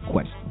relationship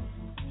question.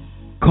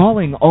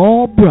 Calling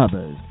all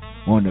brothers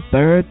on the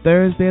third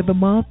Thursday of the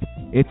month,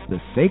 it's the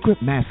Sacred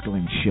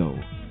Masculine Show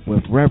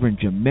with Reverend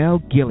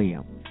Jamel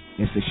Gilliam.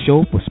 It's a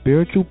show for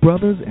spiritual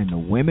brothers and the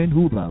women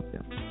who love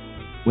them.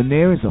 When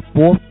there is a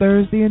fourth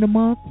Thursday in the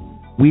month,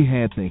 we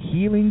have the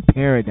Healing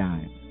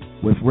Paradigm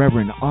with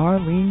Reverend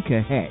Arlene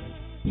Cahet,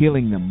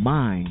 healing the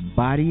mind,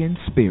 body, and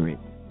spirit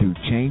through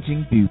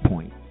changing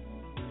viewpoints.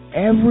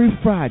 Every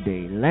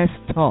Friday, let's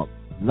talk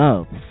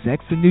love,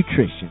 sex, and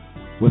nutrition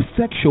with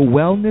sexual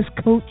wellness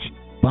coach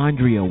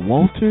Bondria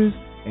Walters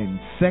and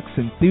sex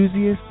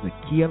enthusiast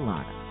Nakia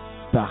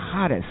Lana. The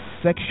hottest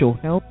sexual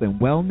health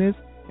and wellness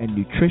and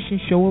nutrition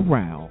show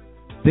around.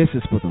 This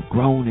is for the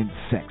grown and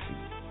sexy.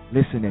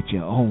 Listen at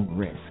your own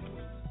risk.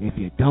 If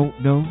you don't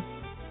know,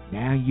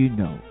 now you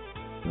know.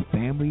 The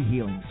Family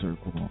Healing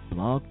Circle on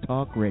Blog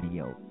Talk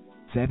Radio,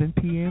 7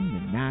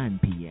 p.m. to 9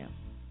 p.m.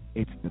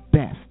 It's the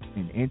best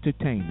in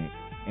entertainment,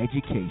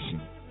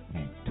 education,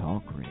 and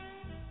talk radio.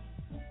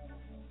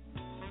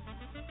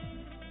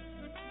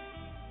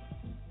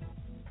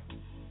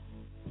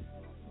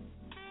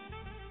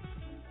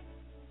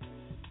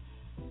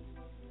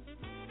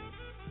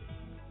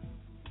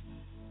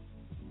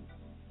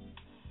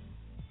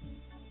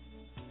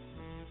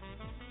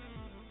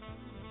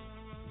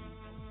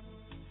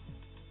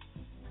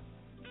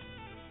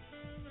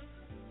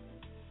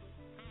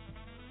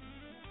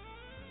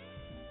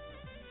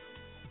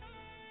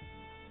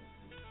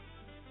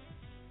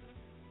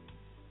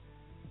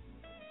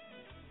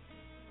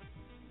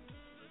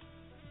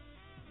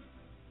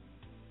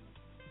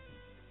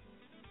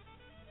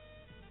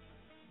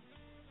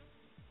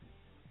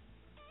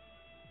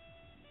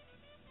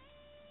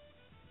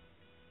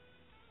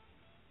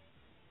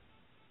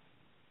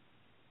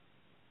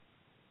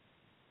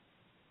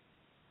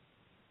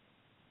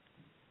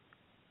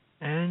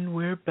 And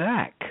we're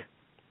back.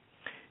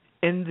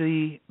 In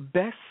the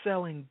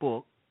best-selling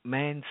book,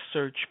 Man's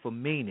Search for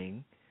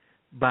Meaning,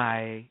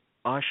 by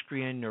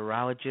Austrian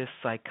neurologist,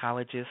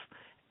 psychologist,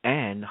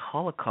 and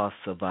Holocaust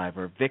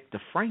survivor Viktor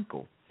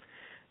Frankl,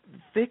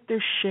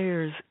 Viktor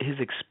shares his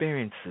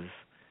experiences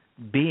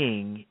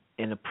being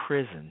in a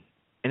prison,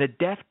 in a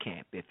death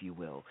camp, if you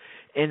will.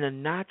 In a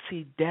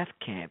Nazi death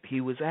camp,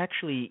 he was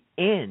actually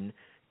in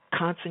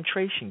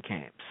concentration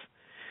camps.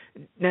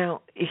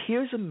 Now,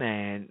 here's a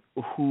man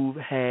who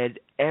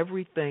had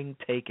everything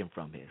taken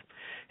from him.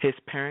 His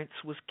parents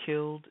was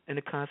killed in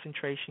a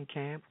concentration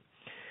camp.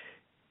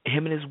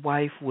 him and his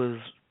wife was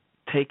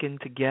taken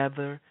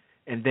together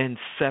and then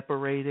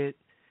separated.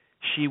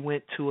 She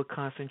went to a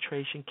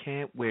concentration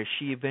camp where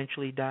she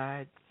eventually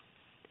died.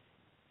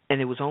 And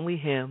it was only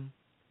him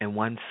and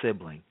one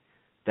sibling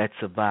that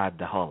survived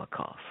the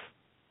Holocaust.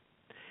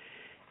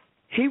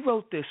 He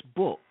wrote this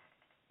book,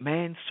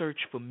 Man's Search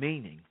for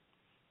Meaning.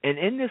 And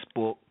in this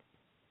book,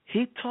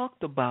 he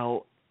talked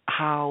about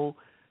how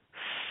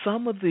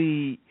some of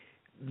the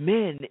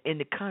men in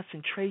the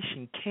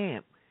concentration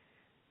camp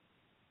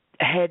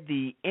had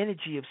the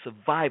energy of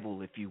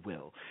survival, if you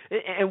will.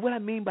 And what I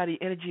mean by the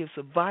energy of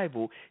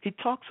survival, he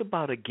talks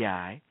about a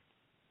guy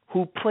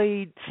who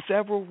played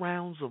several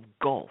rounds of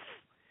golf.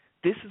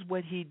 This is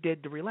what he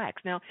did to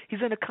relax. Now, he's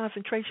in a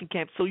concentration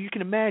camp, so you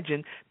can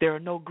imagine there are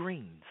no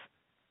greens,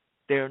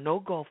 there are no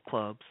golf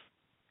clubs,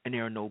 and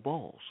there are no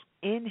balls.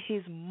 In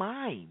his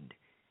mind,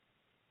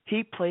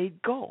 he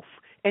played golf,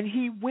 and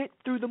he went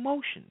through the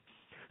motion.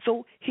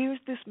 So here's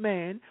this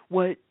man,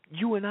 what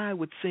you and I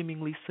would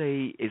seemingly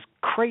say is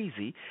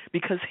crazy,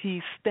 because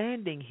he's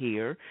standing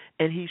here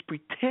and he's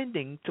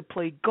pretending to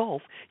play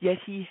golf, yet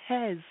he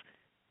has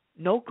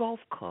no golf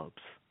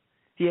clubs.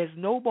 He has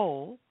no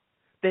ball.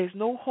 There's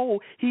no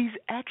hole. He's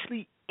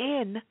actually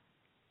in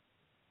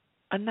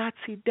a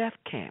Nazi death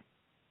camp,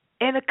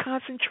 in a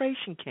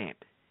concentration camp.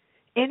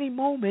 Any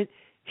moment,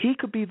 he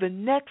could be the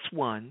next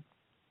one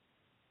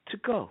to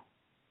go.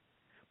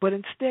 But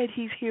instead,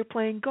 he's here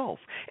playing golf.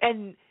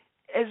 And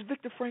as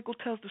Viktor Frankl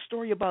tells the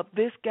story about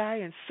this guy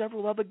and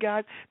several other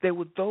guys, there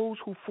were those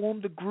who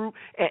formed a group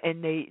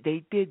and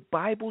they did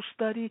Bible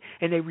study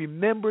and they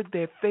remembered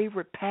their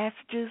favorite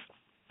passages.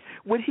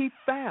 What he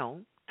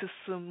found,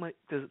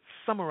 to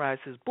summarize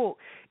his book,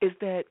 is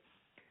that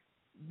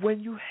when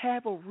you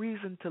have a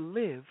reason to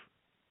live,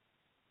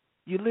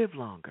 you live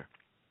longer.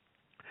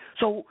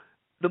 So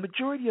the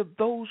majority of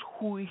those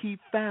who he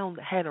found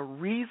had a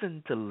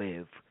reason to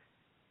live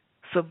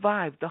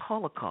survived the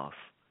Holocaust.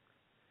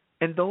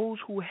 And those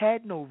who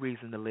had no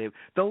reason to live,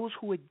 those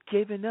who had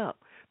given up,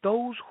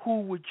 those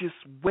who were just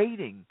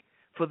waiting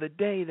for the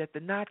day that the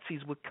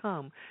Nazis would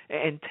come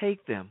and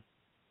take them,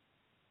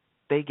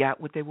 they got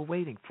what they were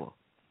waiting for.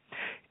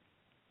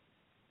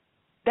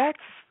 That's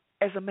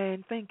as a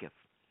man thinketh.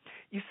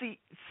 You see,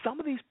 some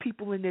of these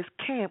people in this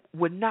camp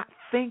were not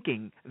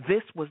thinking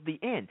this was the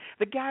end.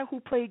 The guy who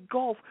played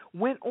golf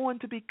went on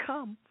to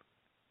become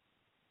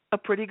a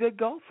pretty good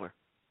golfer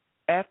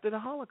after the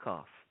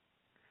Holocaust.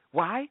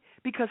 Why?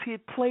 Because he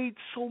had played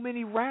so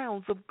many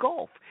rounds of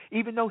golf,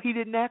 even though he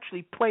didn't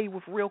actually play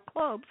with real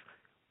clubs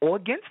or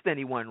against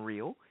anyone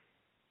real.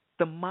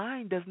 The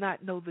mind does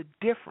not know the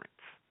difference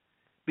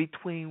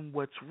between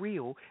what's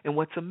real and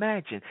what's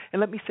imagined. And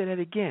let me say that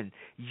again.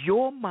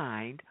 Your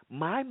mind,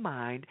 my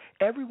mind,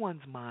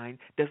 everyone's mind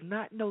does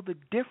not know the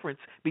difference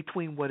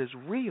between what is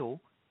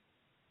real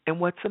and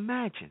what's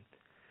imagined.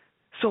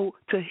 So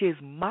to his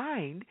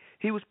mind,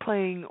 he was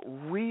playing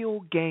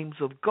real games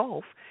of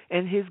golf,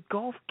 and his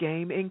golf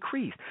game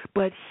increased.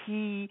 But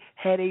he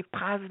had a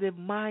positive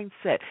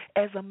mindset.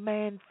 As a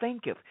man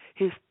thinketh,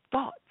 his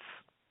thoughts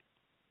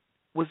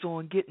was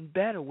on getting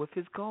better with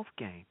his golf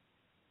game.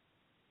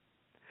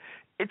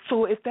 And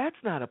so if that's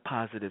not a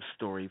positive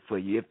story for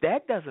you, if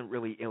that doesn't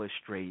really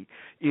illustrate,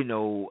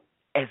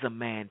 as a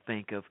man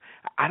thinketh,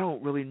 I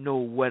don't really know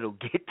what'll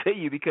get to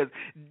you, because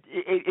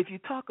if you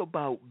talk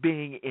about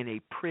being in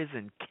a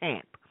prison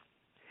camp,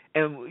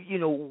 and,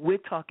 we're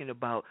talking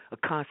about a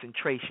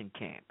concentration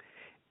camp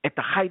at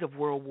the height of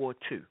World War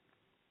II,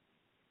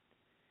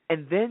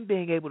 and then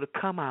being able to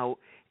come out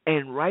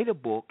and write a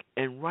book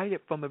and write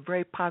it from a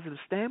very positive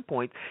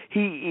standpoint,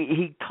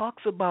 he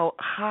talks about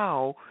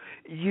how,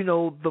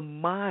 the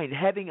mind,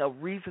 having a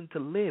reason to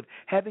live,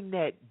 having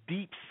that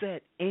deep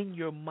set in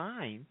your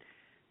mind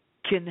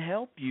can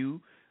help you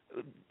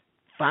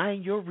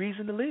find your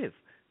reason to live,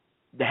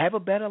 to have a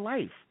better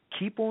life,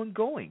 keep on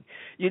going.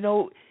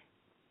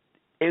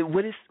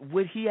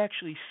 What he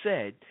actually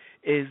said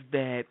is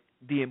that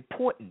the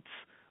importance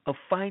of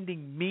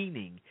finding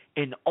meaning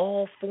in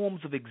all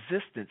forms of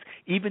existence,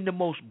 even the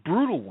most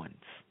brutal ones,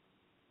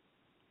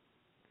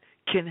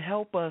 can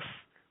help us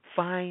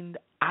find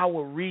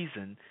our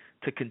reason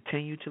to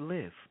continue to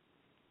live.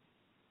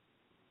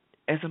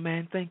 As a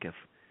man thinketh,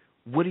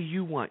 what do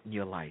you want in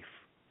your life?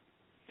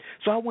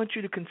 So I want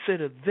you to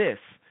consider this,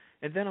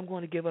 and then I'm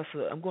going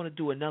to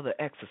do another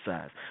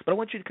exercise. But I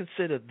want you to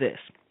consider this.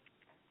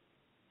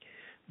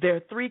 There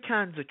are three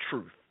kinds of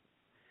truth.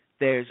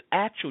 There's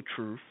actual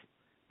truth,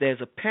 there's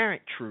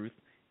apparent truth,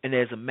 and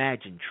there's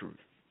imagined truth.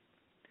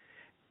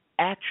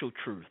 Actual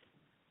truth.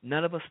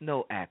 None of us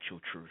know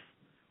actual truth.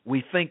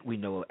 We think we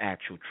know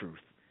actual truth,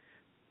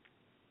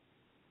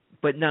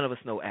 but none of us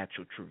know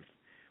actual truth.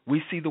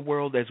 We see the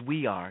world as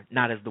we are,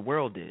 not as the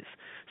world is.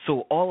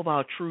 So all of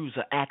our truths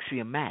are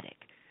axiomatic.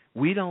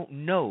 We don't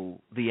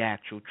know the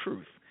actual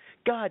truth.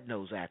 God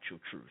knows actual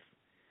truth.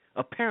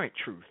 Apparent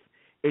truth,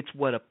 it's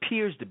what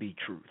appears to be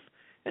truth.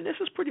 And this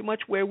is pretty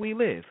much where we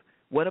live,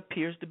 what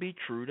appears to be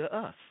true to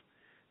us.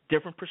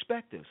 different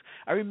perspectives.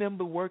 I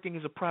remember working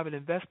as a private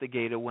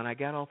investigator when I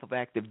got off of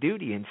active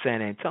duty in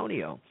San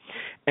Antonio.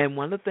 And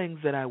one of the things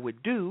that I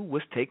would do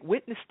was take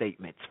witness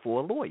statements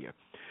for a lawyer.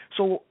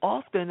 So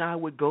often I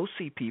would go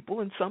see people,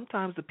 and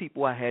sometimes the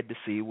people I had to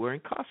see were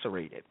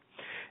incarcerated.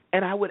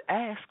 And I would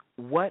ask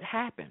what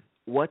happened,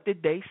 what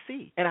did they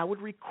see, and I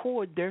would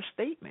record their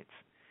statements.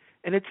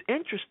 And it's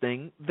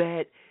interesting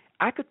that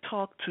I could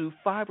talk to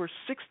 5 or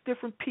 6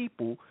 different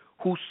people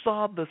who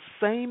saw the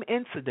same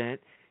incident,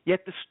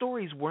 yet the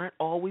stories weren't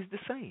always the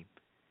same.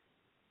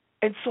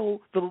 And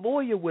so the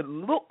lawyer would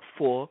look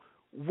for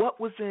what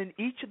was in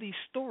each of these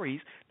stories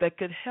that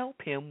could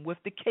help him with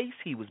the case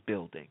he was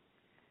building.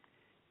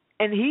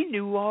 And he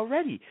knew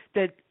already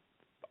that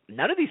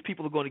none of these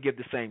people are going to give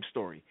the same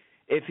story.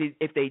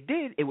 If they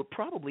did, it would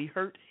probably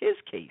hurt his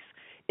case.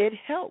 It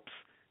helps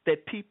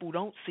that people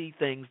don't see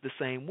things the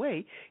same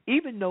way,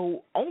 even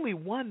though only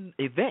one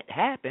event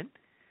happened.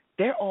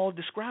 They're all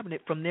describing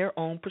it from their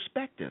own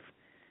perspective.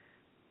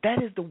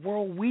 That is the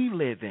world we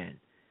live in,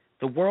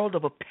 the world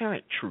of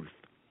apparent truth.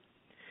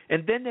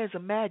 And then there's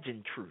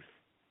imagined truth.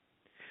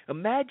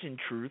 Imagined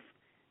truth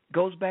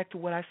goes back to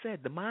what I said.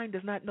 The mind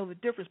does not know the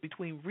difference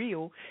between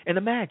real and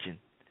imagined.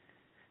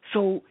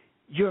 So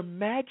your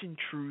imagined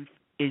truth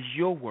is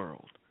your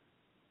world.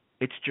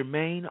 It's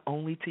germane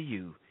only to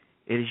you.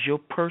 It is your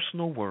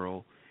personal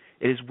world.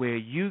 It is where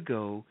you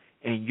go,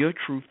 and your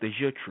truth is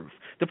your truth.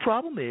 The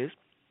problem is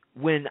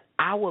when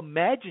our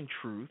imagined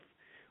truth,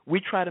 we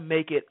try to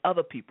make it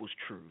other people's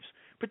truths,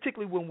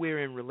 particularly when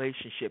we're in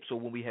relationships or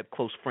when we have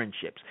close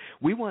friendships.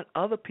 We want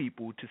other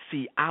people to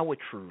see our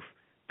truth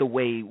the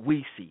way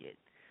we see it.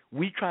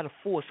 We try to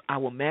force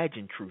our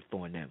imagined truth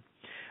on them.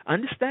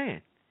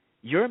 Understand,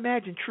 your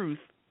imagined truth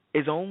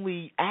is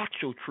only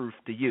actual truth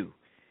to you.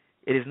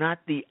 It is not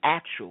the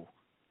actual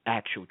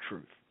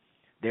truth.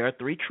 There are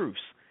 3 truths.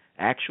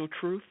 Actual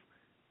truth,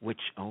 which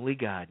only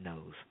God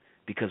knows,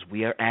 because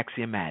we are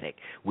axiomatic.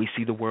 We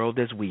see the world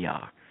as we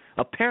are.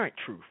 Apparent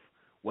truth,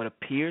 what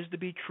appears to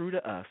be true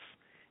to us,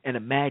 and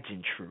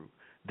imagined truth,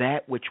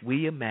 that which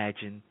we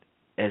imagine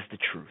as the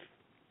truth.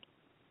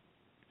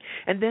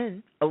 And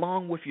then,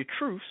 along with your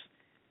truths,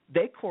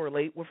 they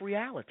correlate with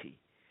reality.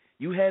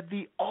 You have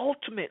the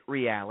ultimate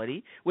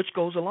reality, which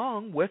goes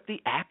along with the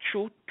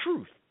actual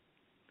truth.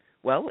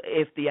 Well,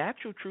 if the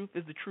actual truth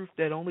is the truth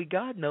that only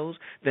God knows,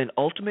 then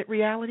ultimate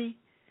reality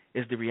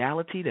is the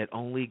reality that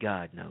only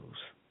God knows.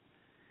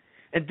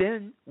 And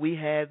then we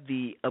have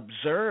the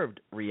observed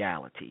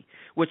reality,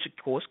 which,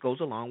 of course, goes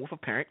along with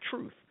apparent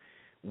truth.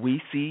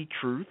 We see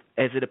truth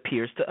as it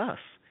appears to us.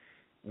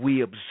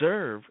 We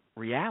observe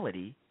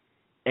reality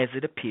as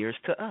it appears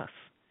to us.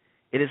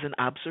 It is an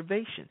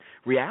observation.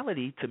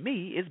 Reality, to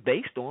me, is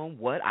based on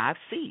what I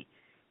see,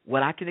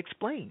 what I can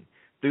explain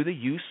through the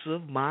use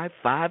of my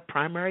 5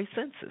 primary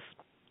senses,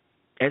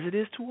 as it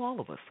is to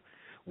all of us.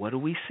 What do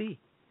we see?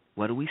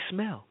 What do we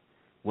smell?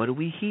 What do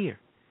we hear?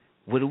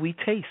 What do we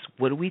taste?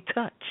 What do we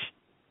touch?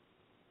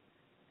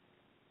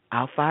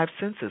 Our 5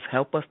 senses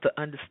help us to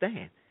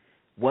understand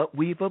what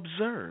we've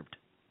observed.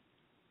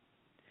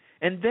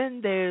 And then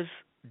there's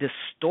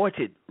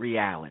distorted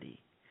reality.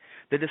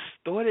 The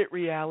distorted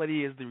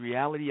reality is the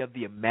reality of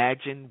the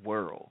imagined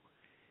world.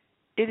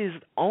 It is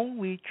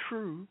only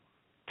true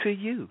to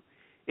you.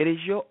 It is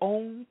your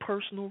own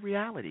personal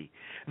reality.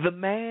 The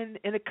man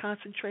in a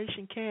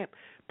concentration camp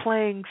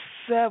playing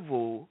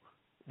several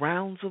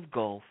rounds of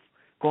golf,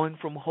 going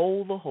from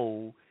hole to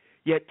hole,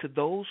 yet to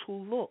those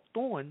who looked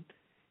on,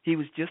 he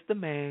was just a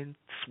man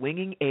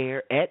swinging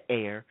air at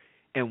air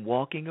and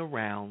walking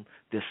around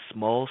this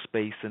small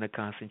space in a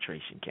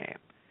concentration camp.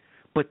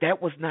 But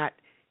that was not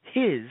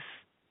his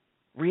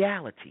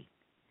reality.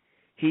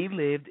 He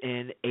lived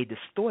in a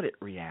distorted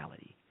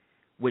reality,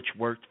 which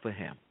worked for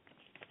him.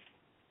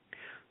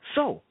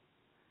 So,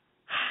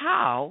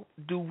 how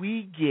do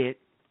we get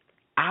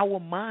our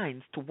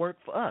minds to work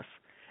for us?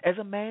 As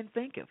a man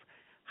thinketh,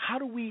 how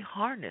do we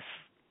harness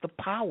the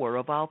power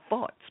of our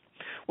thoughts?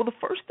 Well,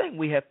 the first thing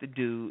we have to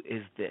do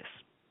is this.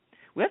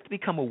 We have to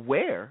become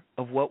aware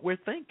of what we're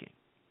thinking.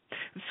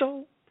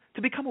 So,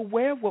 to become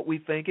aware of what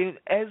we're thinking,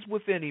 as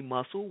with any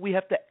muscle, we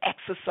have to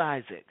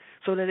exercise it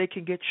so that it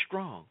can get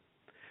strong.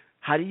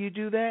 How do you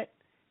do that?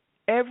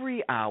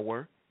 Every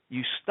hour,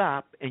 you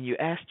stop and you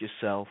ask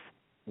yourself,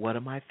 what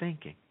am I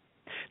thinking?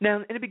 Now,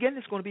 in the beginning,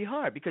 it's going to be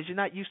hard because you're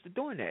not used to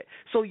doing that.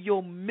 So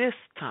you'll miss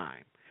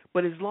time.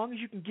 But as long as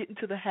you can get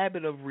into the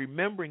habit of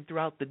remembering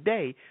throughout the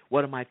day,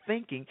 what am I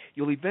thinking,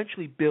 you'll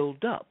eventually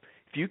build up.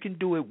 If you can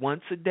do it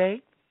once a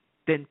day,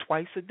 then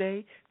twice a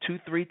day,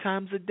 2-3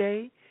 times a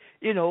day,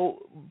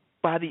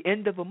 by the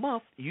end of a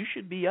month, you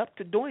should be up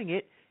to doing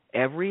it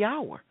every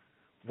hour.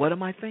 What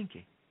am I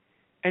thinking?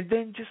 And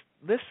then just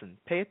listen,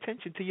 pay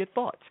attention to your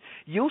thoughts.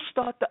 You'll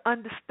start to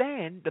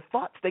understand the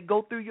thoughts that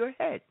go through your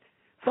head,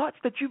 thoughts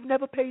that you've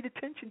never paid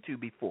attention to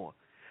before.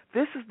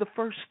 This is the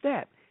first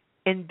step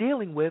in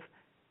dealing with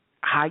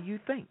how you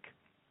think.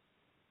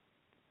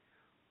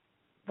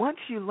 Once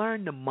you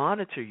learn to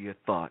monitor your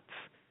thoughts,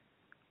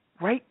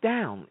 write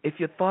down if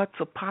your thoughts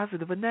are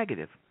positive or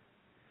negative.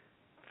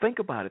 Think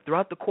about it.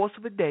 Throughout the course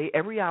of a day,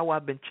 every hour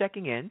I've been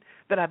checking in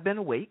that I've been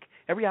awake,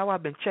 every hour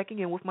I've been checking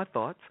in with my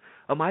thoughts.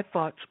 Are my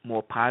thoughts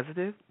more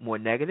positive, more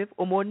negative,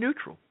 or more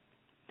neutral?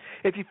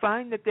 If you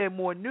find that they're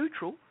more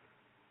neutral,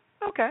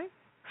 okay,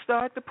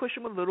 start to push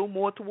them a little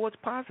more towards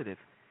positive.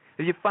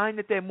 If you find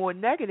that they're more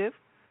negative,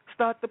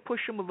 start to push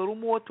them a little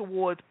more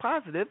towards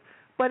positive,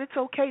 but it's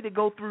okay to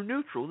go through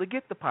neutral to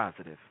get the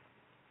positive.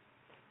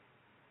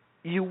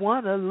 You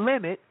want to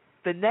limit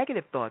the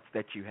negative thoughts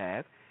that you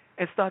have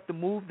and start to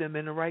move them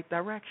in the right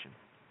direction.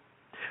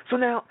 So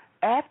now,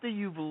 after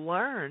you've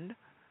learned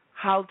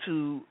how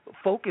to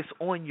focus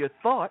on your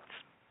thoughts,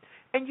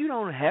 and you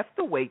don't have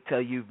to wait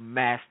till you've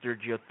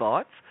mastered your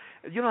thoughts.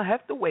 You don't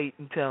have to wait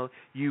until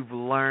you've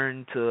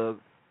learned to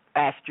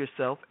ask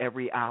yourself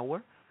every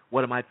hour,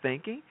 what am I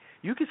thinking?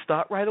 You can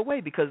start right away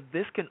because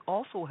this can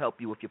also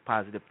help you with your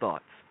positive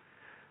thoughts.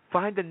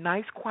 Find a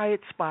nice quiet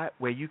spot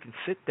where you can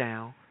sit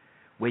down,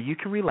 where you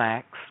can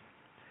relax,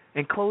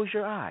 and close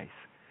your eyes.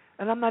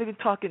 And I'm not even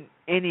talking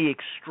any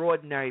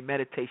extraordinary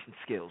meditation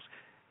skills.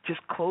 Just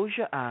close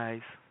your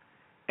eyes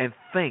and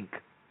think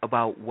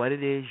about what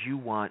it is you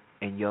want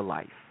in your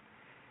life.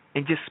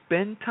 And just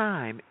spend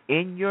time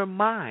in your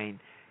mind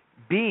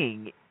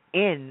being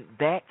in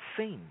that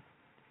scene.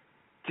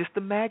 Just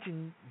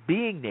imagine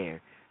being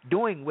there,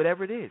 doing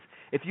whatever it is.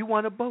 If you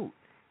want a boat,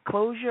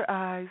 close your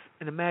eyes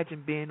and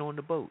imagine being on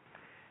the boat.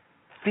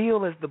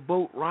 Feel as the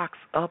boat rocks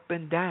up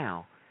and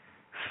down.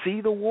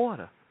 See the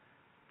water.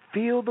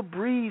 Feel the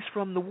breeze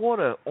from the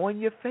water on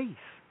your face.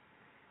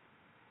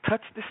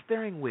 Touch the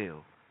steering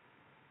wheel.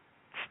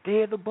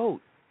 Steer the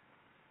boat.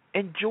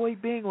 Enjoy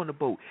being on the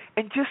boat.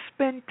 And just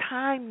spend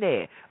time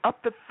there,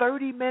 up to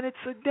 30 minutes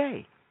a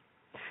day.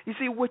 You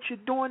see, what you're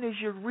doing is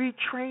you're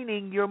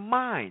retraining your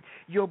mind.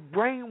 You're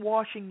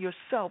brainwashing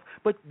yourself,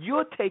 but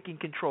you're taking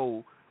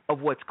control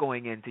of what's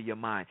going into your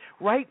mind.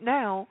 Right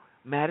now,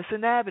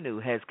 Madison Avenue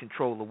has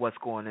control of what's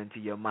going into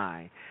your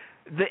mind.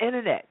 The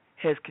Internet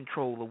has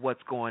control of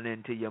what's going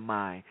into your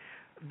mind.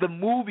 The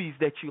movies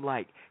that you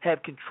like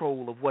have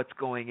control of what's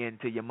going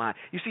into your mind.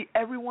 You see,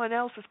 everyone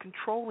else is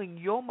controlling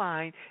your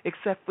mind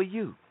except for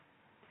you.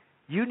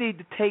 You need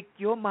to take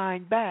your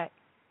mind back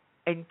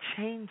and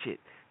change it,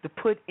 to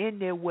put in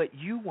there what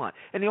you want.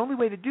 And the only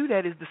way to do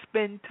that is to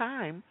spend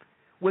time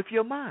with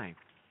your mind.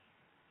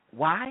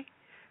 Why?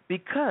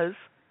 Because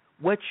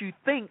what you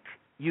think,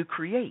 you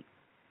create.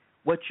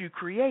 What you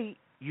create,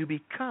 you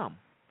become.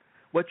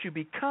 What you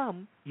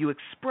become, you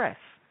express.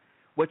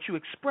 What you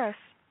express,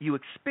 you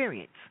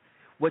experience.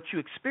 What you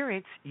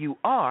experience, you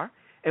are.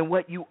 And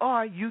what you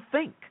are, you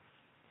think.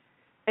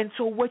 And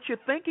so what you're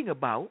thinking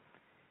about,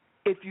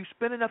 if you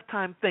spend enough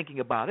time thinking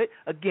about it,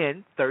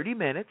 again, 30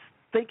 minutes,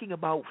 thinking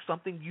about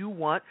something you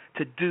want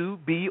to do,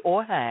 be,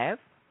 or have,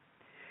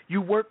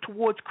 you work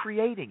towards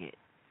creating it.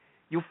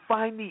 You'll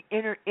find the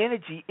inner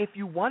energy, if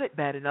you want it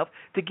bad enough,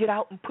 to get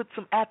out and put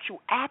some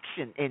actual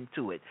action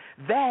into it.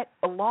 That,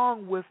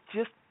 along with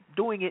just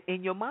doing it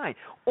in your mind.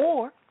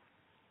 Or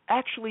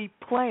actually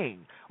playing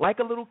like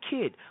a little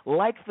kid,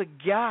 like the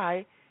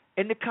guy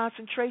in the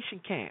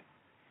concentration camp.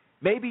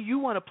 Maybe you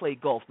want to play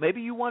golf.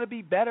 Maybe you want to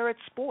be better at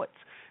sports.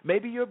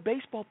 Maybe you're a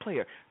baseball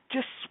player.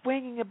 Just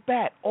swinging a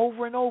bat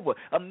over and over,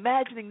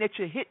 imagining that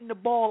you're hitting the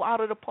ball out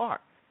of the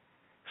park.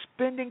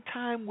 Spending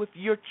time with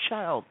your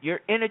child, your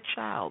inner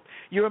child,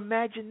 your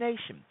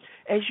imagination.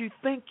 As you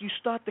think, you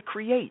start to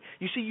create.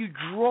 You see, you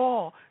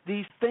draw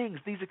these things,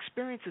 these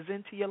experiences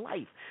into your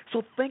life.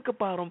 So think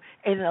about them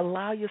and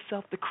allow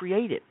yourself to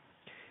create it.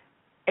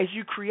 As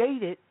you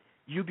create it,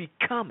 you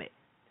become it.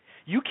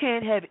 You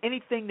can't have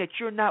anything that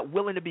you're not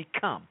willing to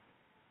become,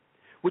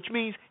 which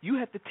means you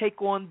have to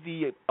take on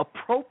the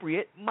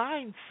appropriate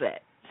mindset.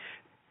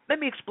 Let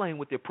me explain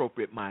what the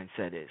appropriate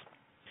mindset is.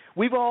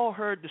 We've all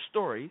heard the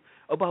story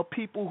about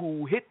people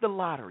who hit the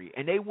lottery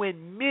and they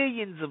win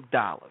millions of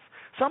dollars,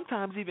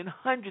 sometimes even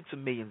hundreds of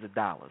millions of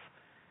dollars.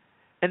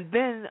 And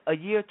then a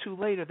year or two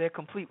later, they're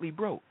completely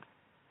broke.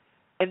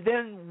 And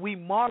then we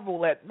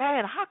marvel at,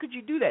 man, how could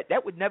you do that?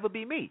 That would never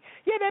be me.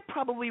 Yeah, that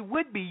probably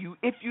would be you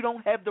if you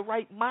don't have the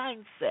right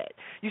mindset.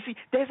 You see,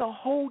 there's a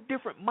whole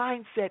different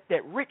mindset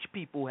that rich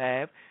people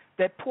have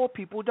that poor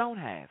people don't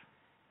have.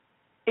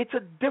 It's a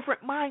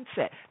different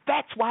mindset.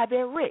 That's why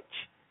they're rich.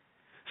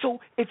 So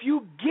if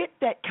you get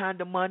that kind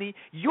of money,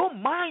 your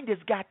mind has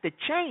got to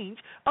change.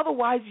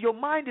 Otherwise, your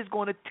mind is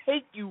going to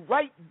take you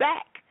right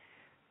back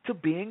to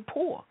being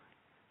poor.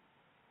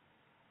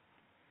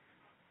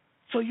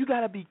 So you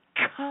got to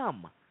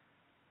become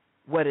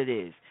what it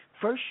is.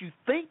 First, you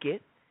think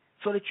it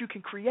so that you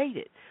can create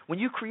it. When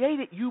you create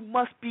it, you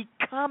must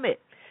become it.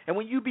 And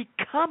when you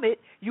become it,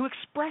 you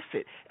express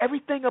it.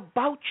 Everything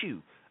about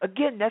you,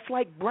 again, that's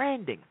like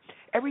branding.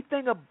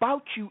 Everything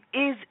about you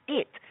is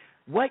it.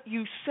 What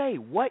you say,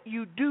 what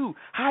you do,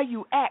 how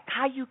you act,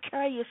 how you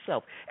carry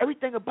yourself.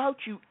 Everything about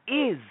you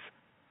is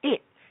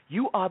it.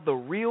 You are the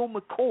real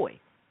McCoy.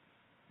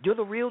 You're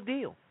the real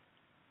deal.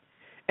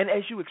 And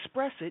as you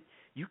express it,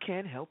 you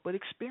can't help but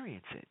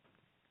experience it.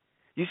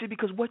 You see,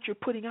 because what you're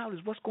putting out is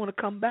what's going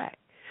to come back.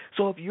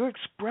 So if you're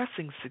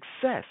expressing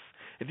success,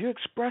 if you're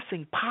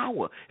expressing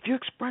power, if you're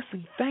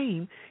expressing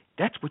fame,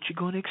 that's what you're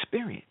going to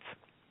experience.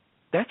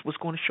 That's what's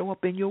going to show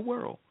up in your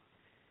world.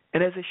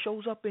 And as it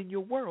shows up in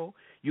your world,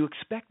 you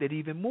expect it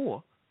even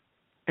more.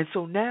 And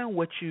so now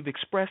what you've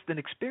expressed and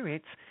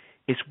experienced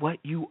is what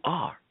you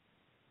are.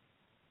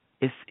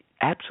 It's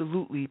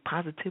absolutely,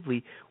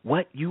 positively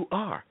what you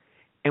are.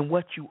 And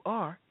what you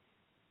are,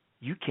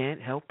 you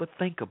can't help but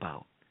think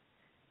about.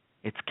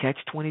 It's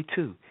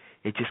catch-22.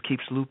 It just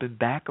keeps looping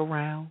back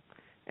around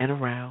and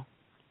around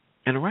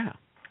and around.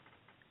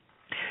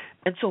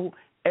 And so,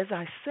 as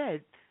I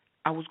said,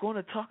 I was going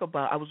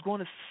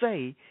to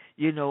say,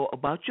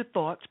 about your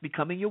thoughts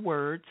becoming your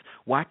words.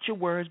 Watch your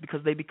words because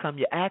they become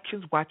your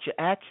actions. Watch your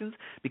actions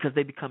because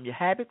they become your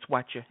habits.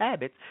 Watch your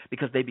habits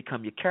because they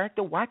become your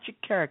character. Watch your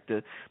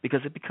character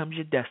because it becomes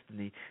your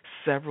destiny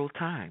several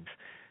times.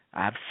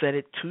 I've said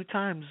it 2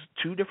 times,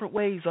 2 different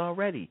ways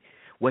already.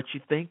 What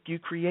you think, you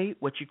create.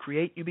 What you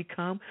create, you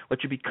become.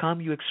 What you become,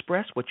 you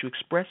express. What you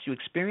express, you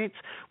experience.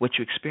 What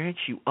you experience,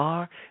 you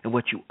are. And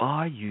what you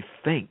are, you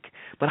think.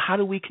 But how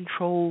do we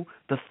control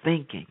the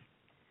thinking?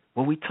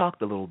 Well, we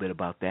talked a little bit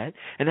about that.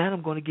 And now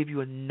I'm going to give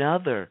you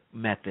another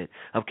method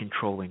of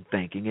controlling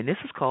thinking. And this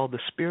is called the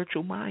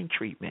spiritual mind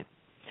treatment.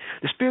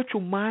 The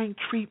spiritual mind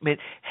treatment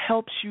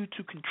helps you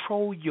to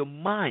control your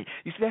mind.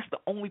 You see, that's the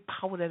only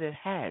power that it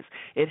has.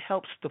 It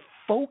helps to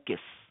focus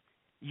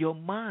your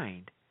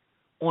mind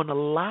on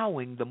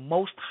allowing the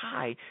Most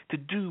High to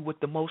do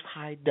what the Most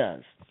High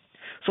does.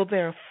 So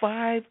there are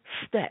 5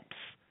 steps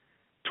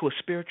to a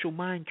spiritual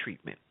mind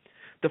treatment.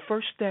 The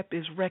first step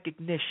is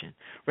recognition.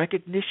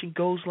 Recognition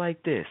goes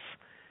like this.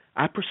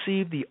 I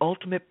perceive the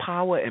ultimate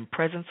power and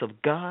presence of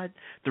God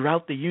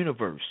throughout the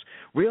universe,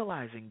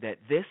 realizing that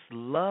this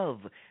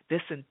love,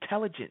 this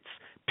intelligence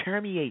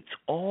permeates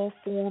all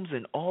forms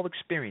and all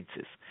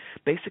experiences.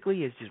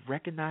 Basically, it's just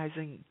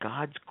recognizing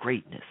God's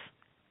greatness,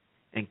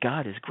 and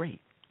God is great.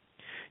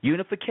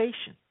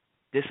 Unification.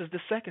 This is the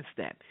second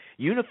step,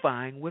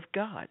 unifying with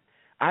God.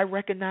 I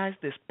recognize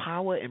this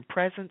power and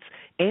presence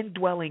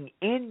indwelling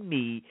in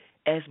me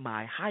as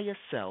my higher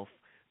self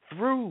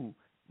through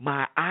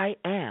my I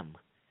am.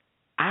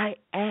 I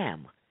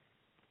am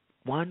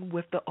one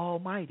with the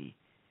Almighty.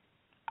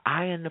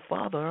 I and the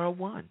Father are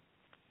one.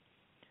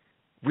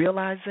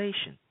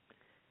 Realization.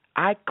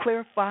 I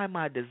clarify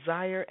my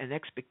desire and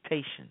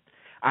expectation.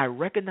 I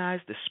recognize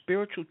the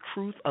spiritual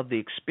truth of the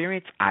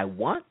experience I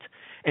want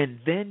and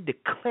then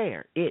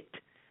declare it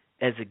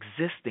as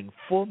existing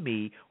for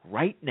me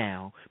right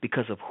now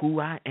because of who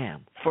I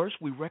am. First,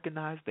 we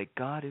recognize that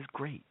God is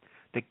great,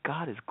 that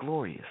God is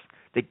glorious,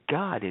 that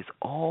God is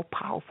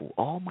all-powerful,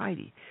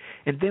 almighty.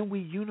 And then we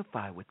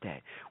unify with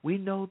that. We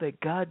know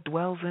that God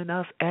dwells in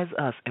us as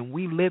us, and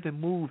we live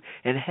and move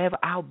and have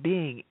our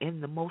being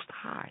in the Most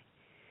High.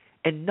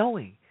 And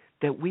knowing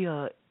that we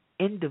are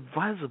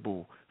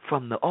indivisible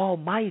from the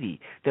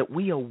Almighty, that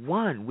we are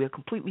one, we are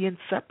completely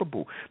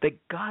inseparable, that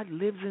God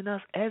lives in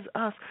us as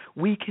us,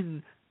 we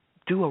can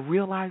do a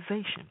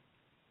realization.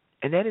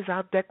 And that is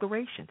our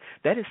declaration.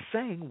 That is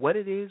saying what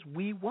it is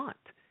we want.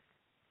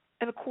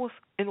 And of course,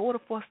 in order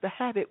for us to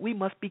have it, we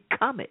must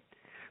become it.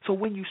 So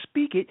when you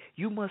speak it,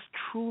 you must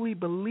truly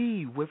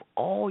believe with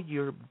all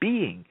your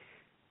being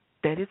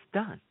that it's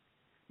done.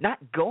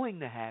 Not going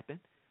to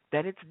happen,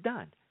 that it's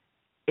done.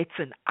 It's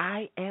an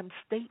I am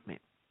statement.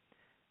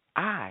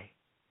 I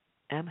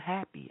am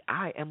happy.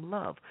 I am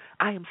loved.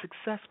 I am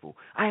successful.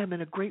 I am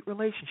in a great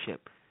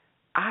relationship.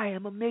 I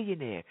am a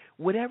millionaire.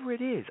 Whatever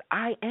it is,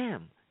 I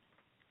am.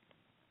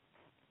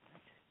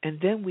 And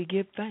then we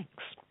give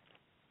thanks.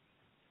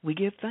 We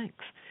give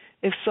thanks.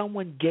 If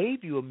someone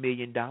gave you $1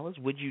 million,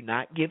 would you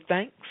not give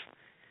thanks?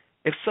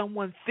 If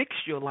someone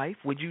fixed your life,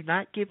 would you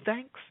not give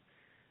thanks?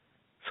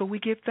 So we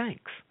give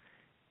thanks.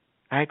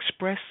 I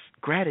express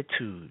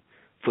gratitude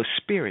for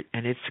spirit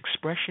and its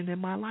expression in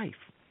my life.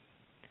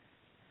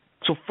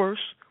 So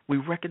first, we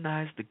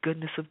recognize the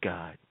goodness of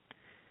God.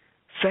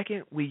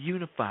 Second, we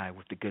unify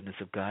with the goodness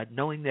of God,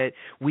 knowing that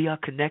we are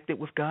connected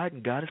with God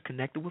and God is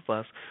connected with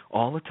us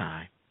all the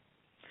time.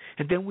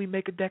 And then we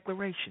make a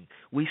declaration.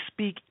 We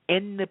speak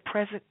in the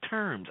present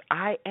terms.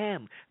 I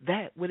am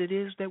that what it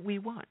is that we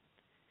want.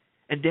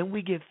 And then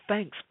we give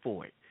thanks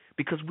for it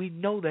because we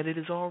know that it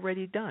is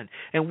already done.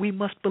 And we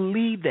must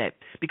believe that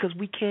because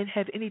we can't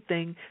have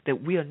anything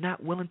that we are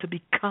not willing to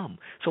become.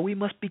 So we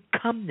must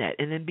become that.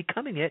 And in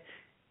becoming it,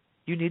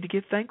 you need to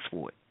give thanks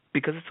for it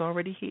because it's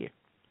already here.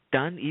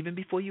 Done even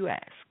before you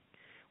ask.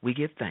 We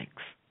give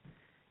thanks.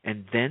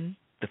 And then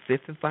the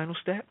fifth and final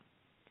step,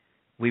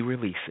 we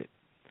release it.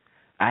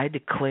 I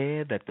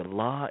declare that the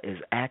law is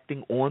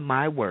acting on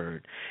my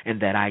word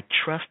and that I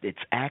trust its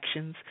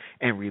actions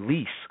and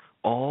release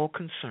all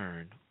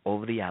concern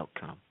over the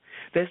outcome.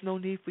 There's no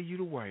need for you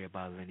to worry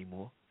about it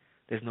anymore.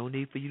 There's no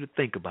need for you to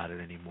think about it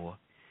anymore.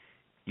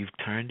 You've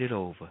turned it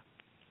over.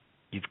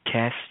 You've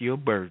cast your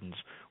burdens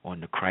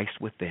on the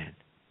Christ within,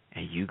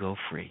 and you go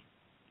free.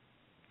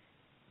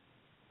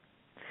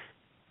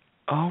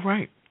 All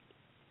right.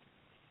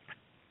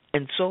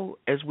 And so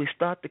as we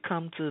start to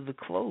come to the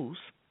close,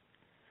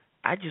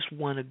 I just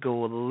want to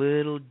go a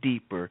little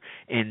deeper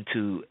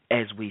into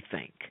As We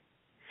Think.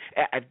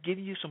 I've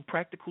given you some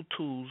practical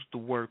tools to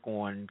work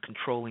on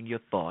controlling your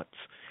thoughts.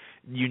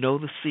 You know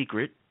the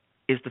secret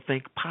is to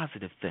think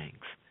positive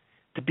things,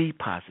 to be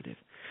positive.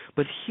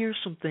 But here's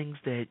some things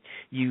that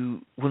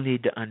you will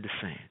need to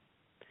understand.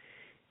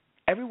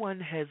 Everyone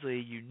has a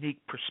unique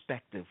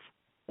perspective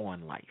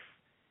on life.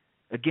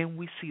 Again,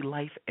 we see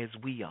life as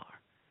we are.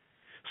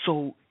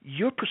 So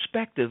your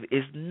perspective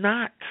is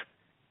not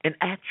an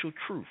actual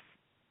truth.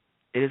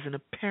 It is an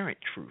apparent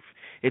truth.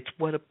 It's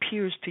what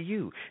appears to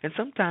you. And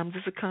sometimes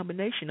it's a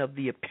combination of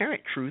the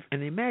apparent truth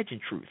and the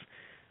imagined truth.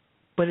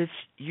 But it's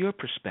your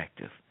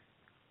perspective.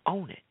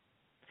 Own it.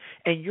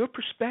 And your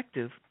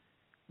perspective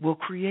will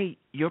create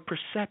your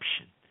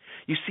perception.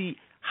 You see,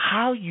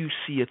 how you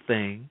see a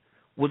thing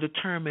will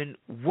determine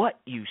what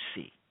you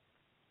see.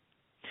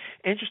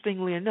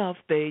 Interestingly enough,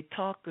 they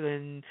talk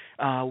in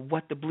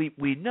What the Bleep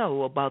We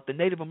Know about the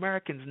Native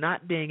Americans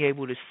not being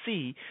able to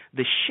see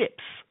the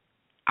ships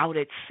out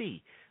at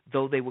sea,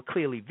 though they were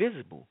clearly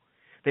visible.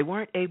 They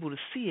weren't able to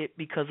see it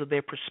because of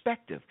their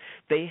perspective.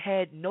 They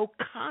had no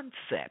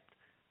concept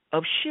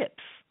of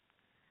ships.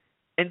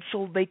 And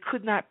so they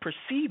could not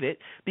perceive it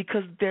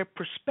because their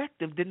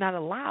perspective did not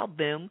allow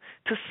them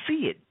to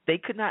see it. They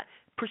could not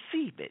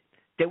perceive it.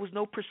 There was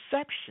no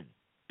perception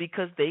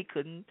because they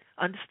couldn't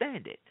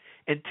understand it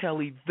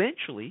until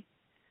eventually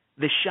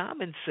the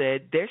shaman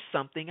said, there's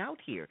something out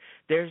here.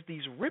 There's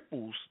these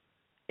ripples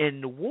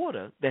in the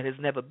water that has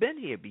never been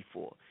here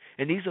before.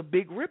 And these are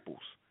big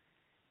ripples.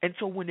 And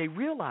so when they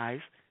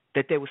realized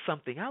that there was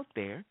something out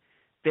there,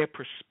 their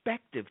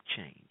perspective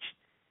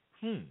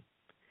changed.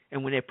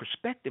 And when their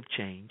perspective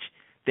changed,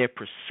 their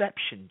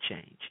perception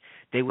changed.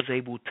 They was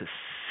able to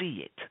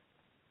see it.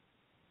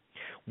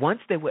 Once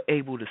they were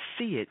able to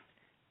see it,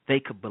 they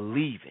could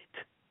believe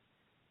it.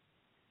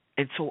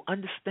 And so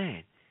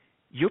understand,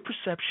 your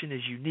perception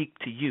is unique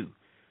to you.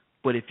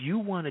 But if you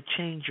want to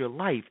change your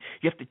life,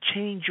 you have to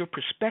change your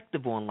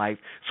perspective on life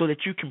so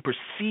that you can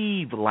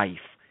perceive life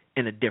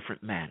in a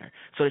different manner,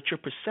 so that your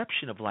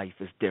perception of life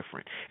is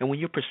different. And when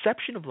your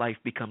perception of life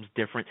becomes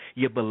different,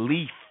 your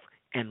belief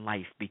in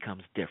life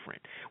becomes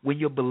different. When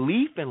your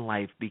belief in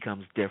life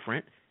becomes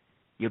different,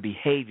 your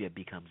behavior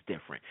becomes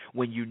different.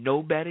 When you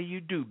know better, you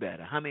do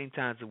better. How many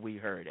times have we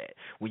heard that?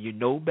 When you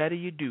know better,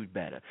 you do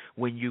better.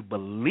 When your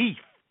belief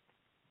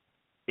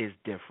is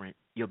different,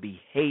 your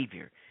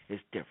behavior is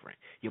different.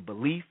 Your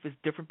belief is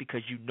different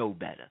because you know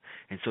better.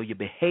 And so your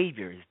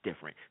behavior is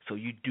different, so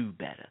you do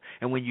better.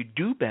 And when you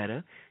do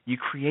better, you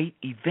create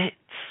events.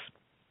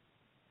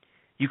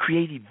 You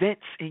create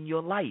events in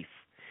your life.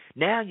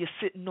 Now you're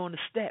sitting on the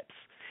steps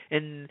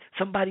and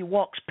somebody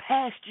walks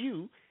past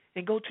you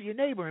and go to your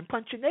neighbor and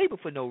punch your neighbor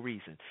for no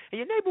reason. And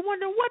your neighbor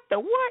wondering, what?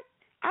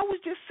 I was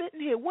just sitting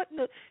here. What in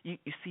the... You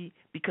see,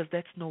 because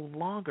that's no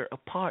longer a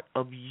part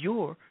of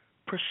your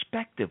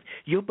perspective,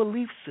 your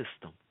belief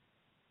system.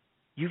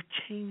 You've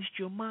changed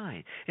your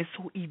mind. And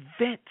so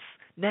events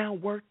now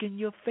work in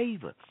your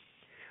favor.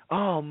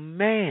 Oh,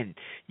 man,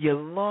 you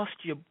lost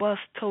your bus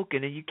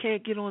token and you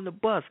can't get on the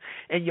bus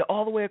and you're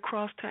all the way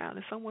across town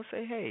and someone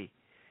say, hey,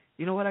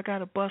 you know what, I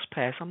got a bus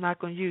pass. I'm not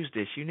going to use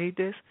this. You need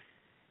this?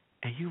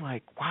 And you're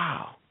like,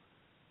 wow,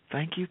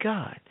 thank you,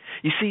 God.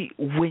 You see,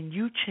 when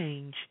you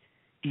change,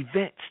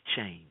 events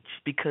change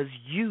because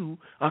you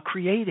are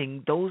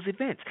creating those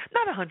events.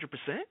 Not 100%,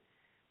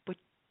 but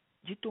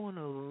you're doing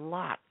a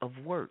lot of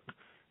work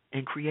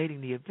in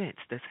creating the events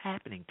that's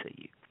happening to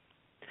you.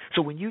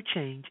 So when you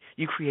change,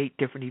 you create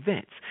different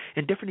events.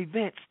 And different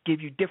events give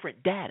you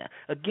different data.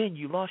 Again,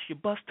 you lost your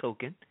bus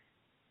token.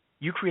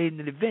 You created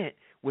an event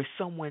where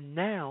someone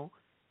now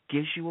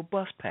gives you a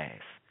bus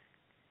pass.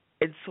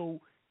 And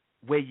so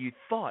where you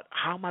thought,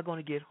 how am I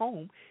going to get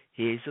home?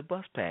 Here's a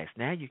bus pass.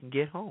 Now you can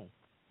get home.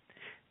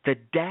 The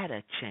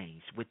data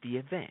changed with the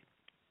event.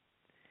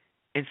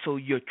 And so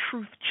your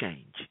truth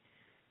changed.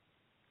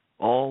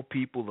 All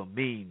people are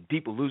mean.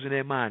 People losing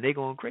their mind. They're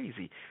going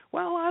crazy.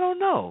 Well, I don't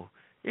know.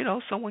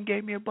 Someone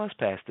gave me a bus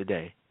pass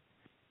today.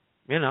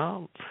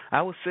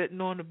 I was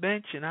sitting on the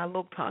bench and I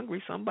looked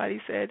hungry.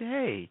 Somebody said,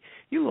 hey,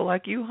 you look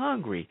like you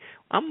hungry.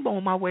 I'm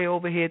on my way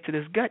over here to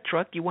this gut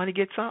truck. You want to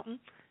get something?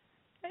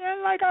 And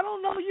I'm like, I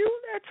don't know you.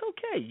 That's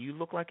okay. You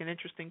look like an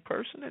interesting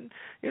person and,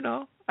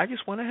 I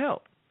just want to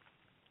help.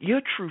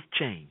 Your truth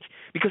changed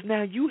because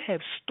now you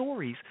have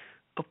stories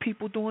of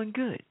people doing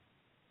good.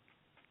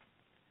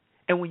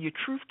 And when your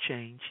truth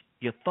change,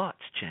 your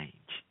thoughts change.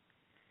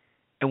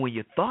 And when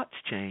your thoughts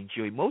change,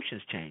 your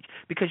emotions change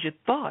because your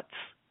thoughts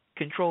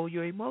control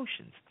your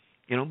emotions.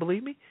 You don't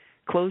believe me?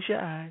 Close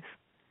your eyes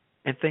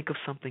and think of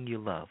something you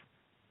love.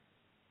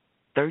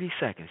 30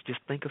 seconds. Just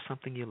think of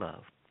something you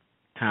love.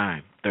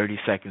 Time. 30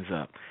 seconds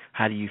up.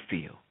 How do you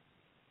feel?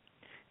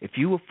 If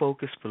you were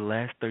focused for the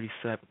last 30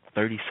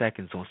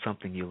 seconds on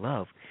something you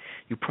love,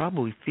 you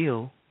probably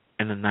feel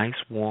in a nice,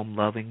 warm,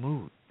 loving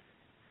mood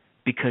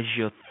because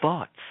your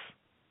thoughts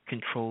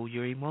control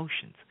your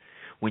emotions.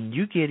 When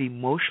you get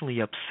emotionally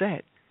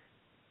upset,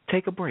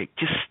 take a break.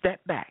 Just step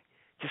back.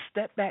 Just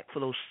step back for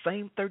those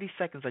same 30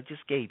 seconds I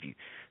just gave you.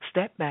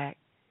 Step back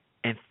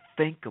and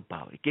think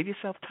about it. Give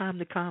yourself time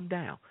to calm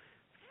down.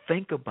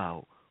 Think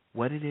about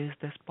what it is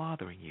that's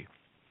bothering you.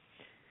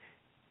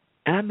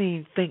 And I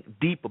mean think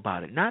deep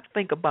about it. Not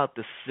think about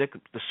the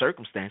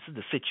circumstances,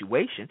 the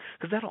situation,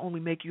 because that'll only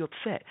make you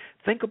upset.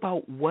 Think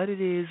about what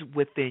it is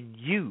within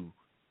you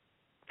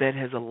that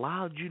has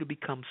allowed you to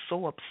become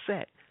so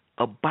upset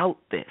about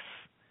this.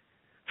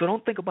 So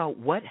don't think about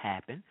what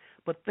happened,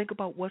 but think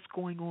about what's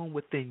going on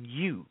within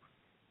you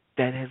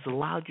that has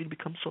allowed you to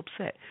become so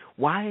upset.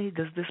 Why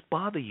does this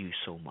bother you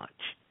so much?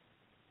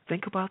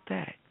 Think about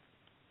that.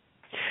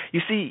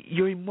 You see,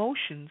 your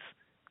emotions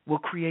will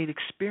create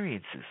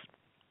experiences.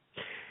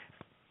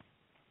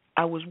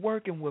 I was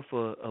working with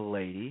a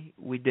lady.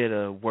 We did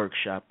a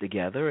workshop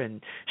together,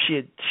 and she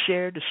had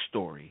shared a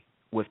story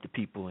with the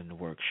people in the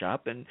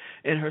workshop. And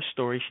in her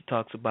story, she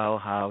talks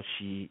about how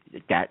she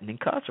had gotten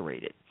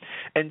incarcerated.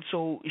 And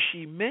so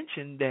she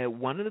mentioned that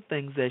one of the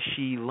things that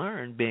she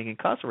learned being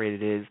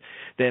incarcerated is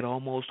that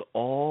almost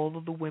all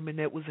of the women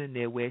that was in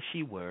there where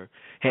she were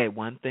had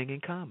one thing in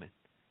common.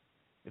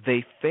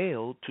 They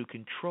failed to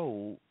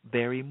control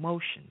their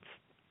emotions.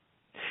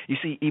 You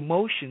see,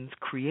 emotions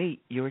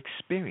create your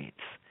experience.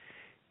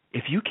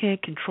 If you can't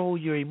control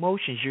your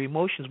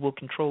emotions will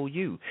control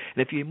you.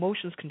 And if your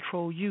emotions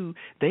control you,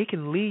 they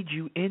can lead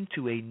you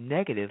into a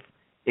negative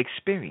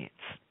experience.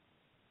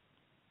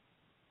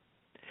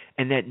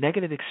 And that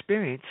negative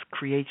experience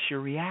creates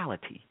your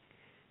reality.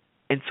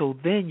 And so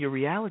then your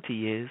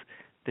reality is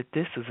that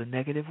this is a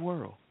negative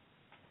world.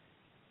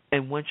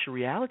 And once your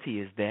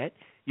reality is that,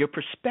 your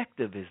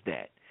perspective is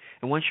that.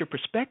 And once your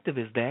perspective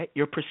is that,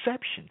 your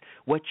perception,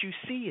 what you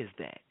see is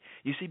that.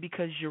 You see,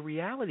 because your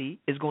reality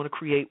is going to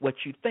create what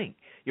you think.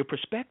 Your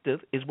perspective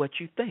is what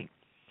you think.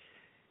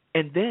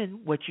 And then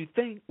what you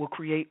think will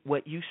create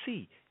what you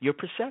see, your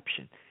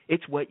perception.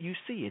 It's what you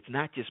see. It's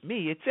not just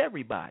me, it's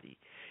everybody.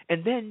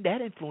 And then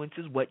that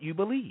influences what you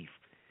believe.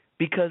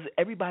 Because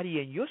everybody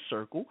in your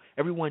circle,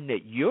 everyone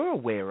that you're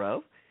aware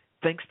of,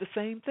 thinks the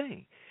same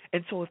thing.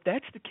 And so if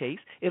that's the case,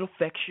 it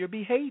affects your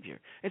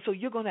behavior. And so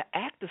you're going to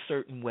act a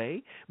certain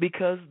way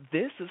because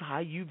this is how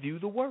you view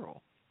the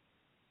world.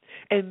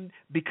 And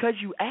because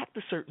you act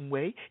a certain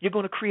way, you're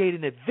going to create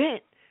an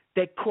event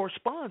that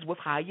corresponds with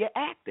how you're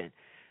acting.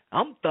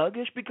 I'm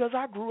thuggish because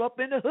I grew up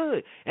in the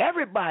hood.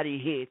 Everybody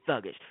here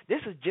thuggish.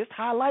 This is just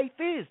how life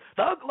is.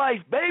 Thug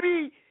life,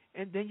 baby.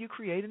 And then you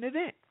create an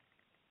event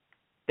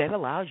that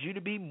allows you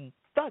to be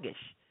thuggish.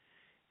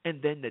 And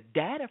then the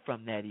data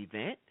from that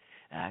event,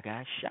 I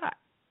got shot.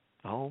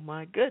 Oh,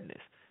 my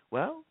goodness.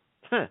 Well,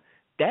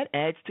 that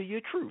adds to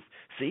your truth.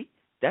 See,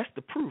 that's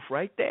the proof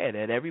right there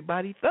that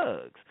everybody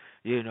thugs,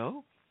 you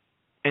know.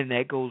 And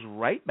that goes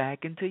right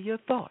back into your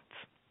thoughts.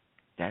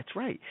 That's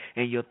right.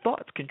 And your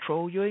thoughts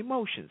control your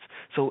emotions.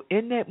 So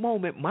in that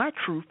moment, my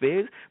truth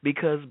is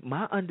because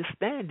my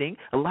understanding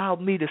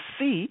allowed me to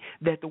see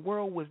that the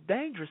world was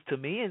dangerous to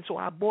me, and so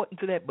I bought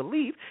into that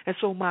belief, and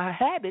so my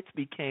habits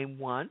became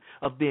one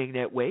of being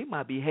that way.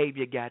 My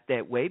behavior got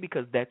that way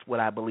because that's what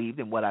I believed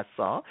and what I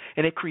saw,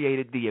 and it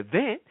created the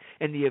event,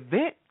 and the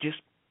event just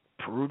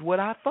proved what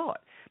I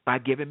thought by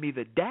giving me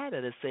the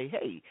data to say,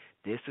 hey,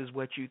 this is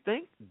what you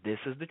think, this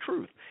is the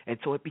truth. And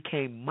so it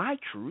became my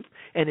truth,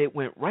 and it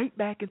went right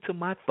back into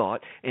my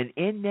thought, and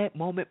in that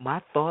moment,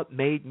 my thought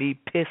made me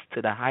pissed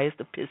to the highest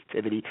of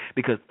pissivity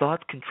because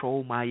thoughts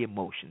control my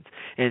emotions.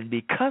 And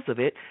because of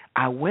it,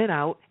 I went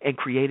out and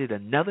created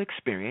another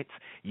experience.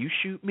 You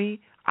shoot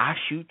me, I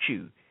shoot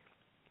you.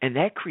 And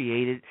that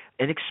created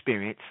an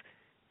experience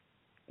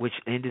which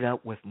ended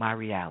up with my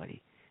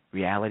reality.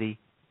 Reality,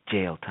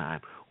 jail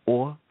time,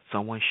 or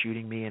someone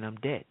shooting me and I'm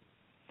dead.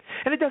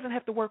 And it doesn't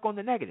have to work on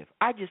the negative.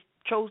 I just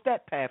chose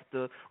that path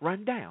to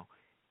run down.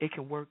 It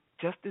can work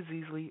just as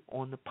easily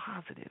on the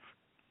positive.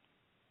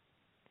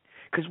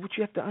 Because what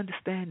you have to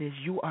understand is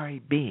you are a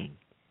being,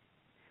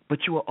 but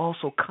you are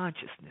also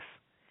consciousness.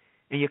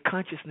 And your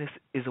consciousness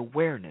is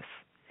awareness.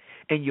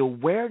 And your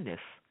awareness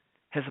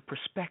has a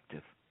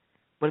perspective,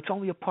 but it's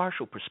only a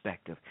partial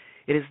perspective.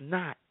 It is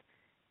not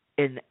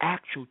an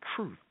actual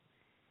truth.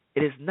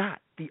 It is not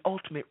the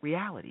ultimate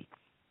reality.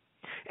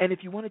 And if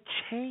you want to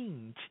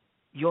change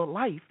your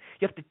life,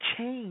 you have to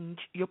change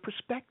your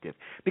perspective,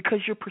 because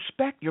your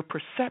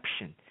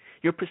perception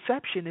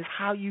is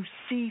how you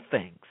see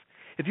things.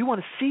 If you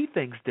want to see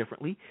things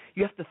differently,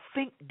 you have to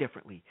think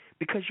differently,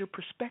 because your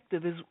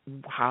perspective is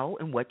how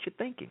and what you're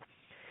thinking.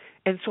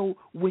 And so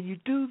when you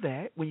do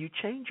that, when you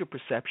change your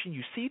perception,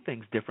 you see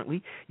things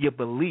differently, your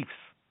beliefs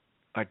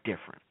are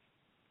different.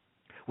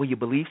 When your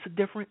beliefs are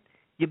different,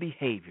 your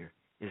behavior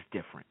is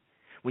different.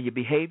 When your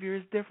behavior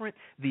is different,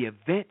 the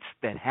events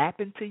that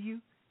happen to you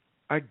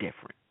are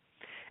different.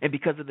 And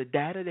because of the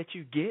data that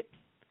you get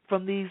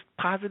from these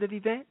positive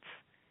events,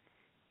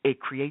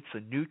 it creates a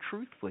new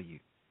truth for you.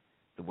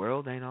 The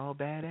world ain't all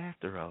bad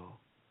after all.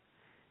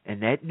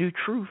 And that new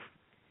truth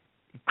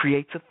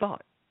creates a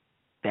thought.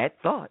 That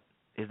thought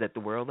is that the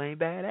world ain't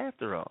bad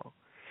after all.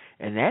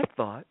 And that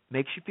thought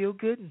makes you feel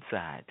good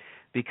inside,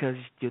 because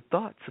your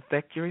thoughts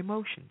affect your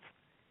emotions.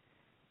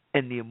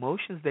 And the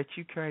emotions that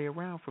you carry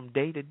around from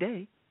day to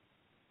day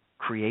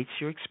creates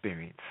your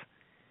experience.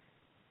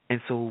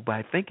 And so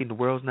by thinking the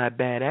world's not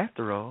bad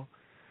after all,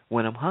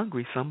 when I'm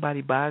hungry,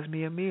 somebody buys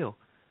me a meal,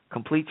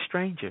 complete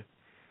stranger.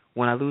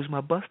 When I lose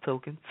my bus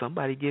token,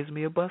 somebody gives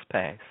me a bus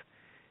pass,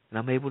 and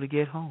I'm able to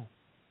get home.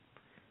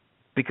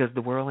 Because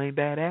the world ain't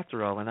bad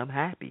after all, and I'm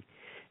happy.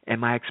 And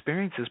my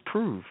experiences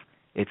prove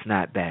it's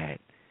not bad.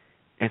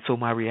 And so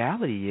my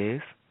reality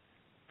is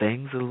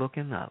things are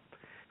looking up.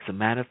 As a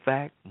matter of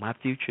fact, my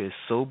future is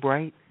so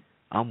bright,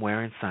 I'm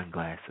wearing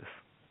sunglasses.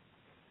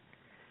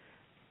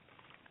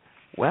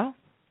 Well,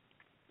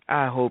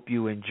 I hope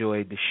you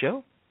enjoyed the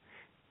show.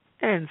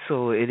 And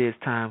so it is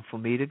time for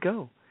me to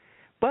go.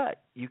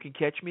 But you can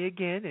catch me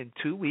again in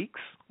 2 weeks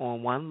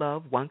on One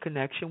Love, One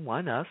Connection,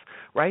 One Us,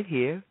 right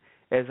here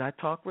as I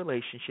talk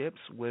relationships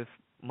with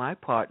my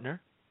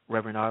partner,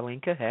 Reverend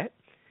Arlene Cahet,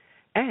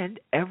 and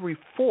every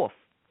fourth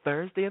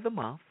Thursday of the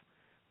month,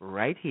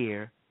 right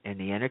here in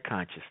the Inner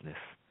Consciousness.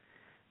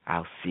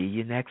 I'll see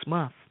you next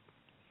month.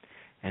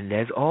 And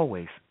as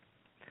always,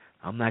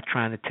 I'm not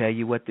trying to tell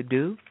you what to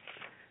do,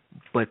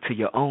 but to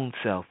your own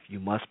self, you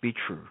must be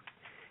true.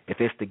 If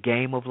it's the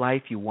game of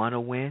life you want to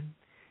win,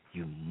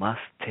 you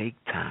must take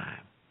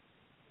time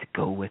to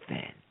go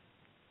within.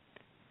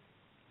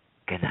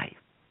 Good night.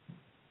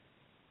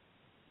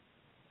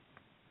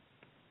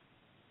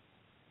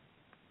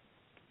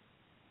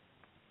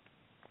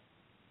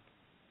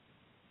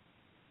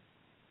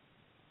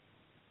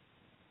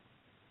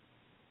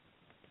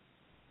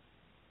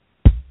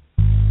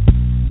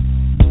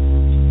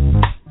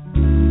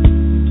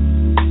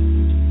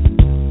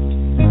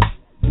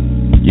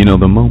 You know,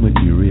 the moment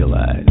you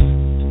realize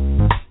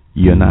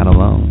you're not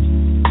alone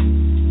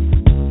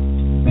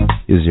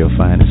is your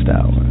finest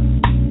hour.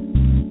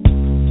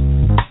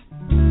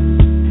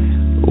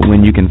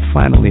 When you can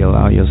finally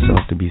allow yourself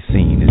to be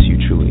seen as you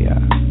truly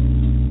are.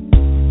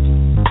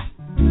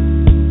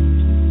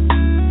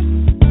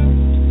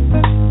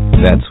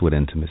 That's what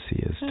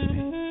intimacy is to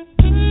me.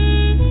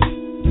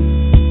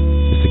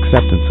 It's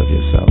acceptance of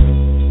yourself.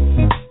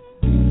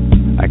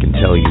 I can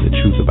tell you the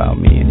truth about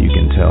me, and you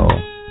can tell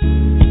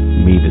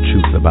me the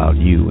truth about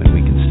you, and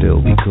we can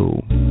still be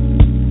cool.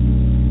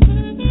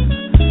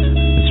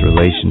 It's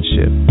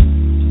relationship,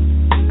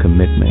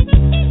 commitment.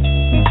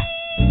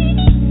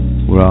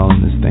 We're all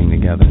in this thing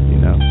together, you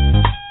know.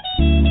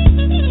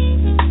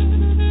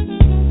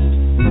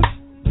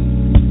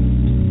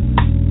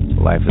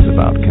 Life is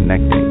about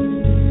connecting,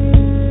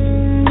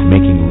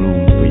 making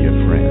room for your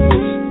friends.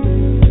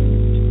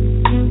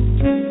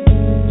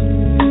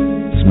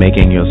 It's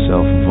making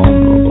yourself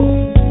vulnerable.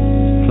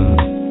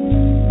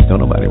 Don't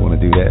nobody want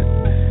to do that.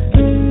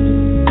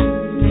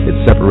 It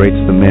separates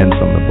the men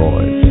from the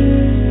boys.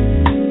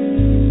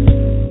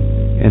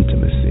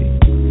 Intimacy.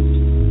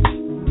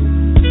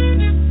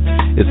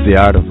 It's the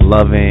art of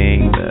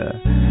loving, the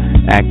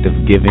act of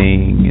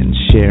giving and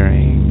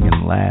sharing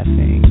and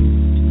laughing.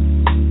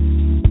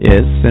 Yeah,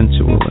 it's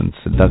sensual and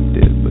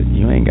seductive, but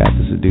you ain't got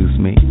to seduce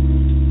me.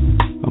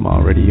 I'm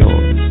already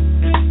yours.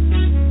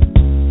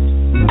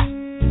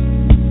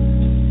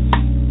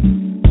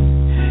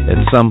 At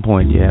some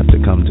point, you have to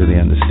come to the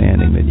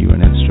understanding that you're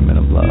an instrument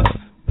of love.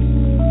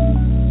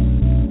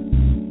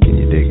 Can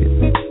you dig it?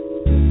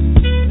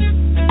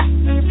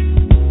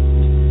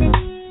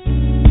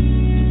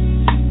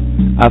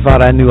 I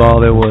thought I knew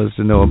all there was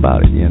to know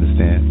about it, you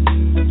understand?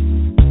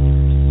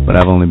 But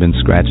I've only been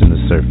scratching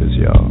the surface,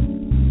 y'all.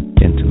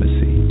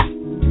 Intimacy.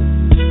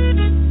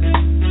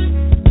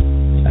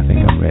 I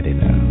think I'm ready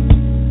now.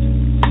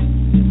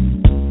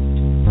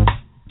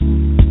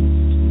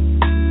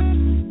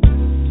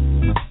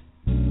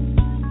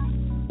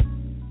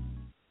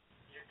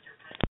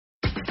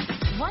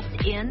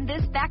 In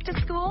this back to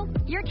school?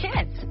 Your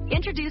kids.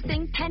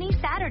 Introducing Penny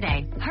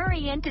Saturday.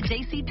 Hurry in to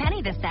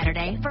JCPenney this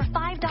Saturday for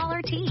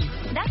 $5 tees.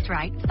 That's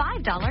right,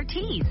 $5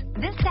 tees.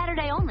 This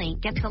Saturday only,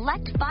 get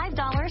select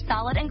 $5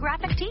 solid and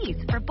graphic tees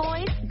for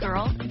boys,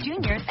 girls,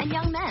 juniors, and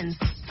young men,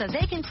 so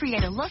they can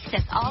create a look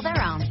that's all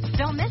their own.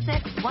 Don't miss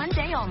it. One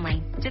day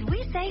only. Did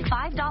we say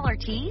 $5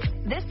 tees?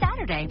 This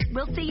Saturday.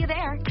 We'll see you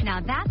there. Now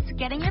that's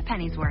getting your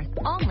penny's worth.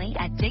 Only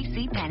at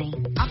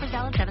JCPenney. Offer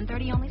valid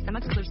 7/30 only. Some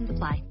exclusions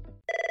apply.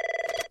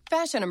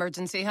 Fashion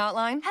emergency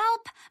hotline.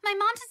 Help! My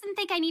mom doesn't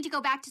think I need to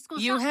go back to school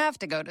You have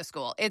to go to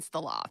school. It's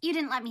the law. You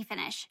didn't let me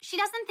finish. She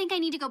doesn't think I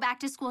need to go back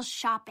to school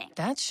shopping.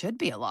 That should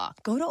be a law.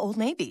 Go to Old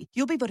Navy.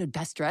 You'll be voted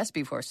best dressed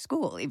before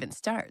school even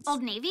starts.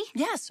 Old Navy?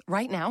 Yes,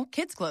 right now,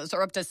 kids' clothes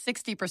are up to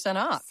 60%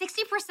 off.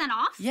 60%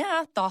 off?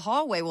 Yeah, the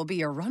hallway will be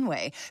your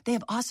runway. They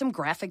have awesome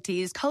graphic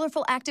tees,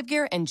 colorful active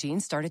gear, and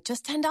jeans start at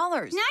just $10.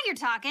 Now you're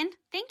talking.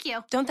 Thank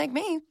you. Don't thank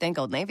me. Thank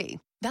Old Navy.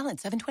 Valid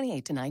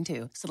 7/28 to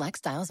 9/2. Select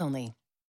styles only.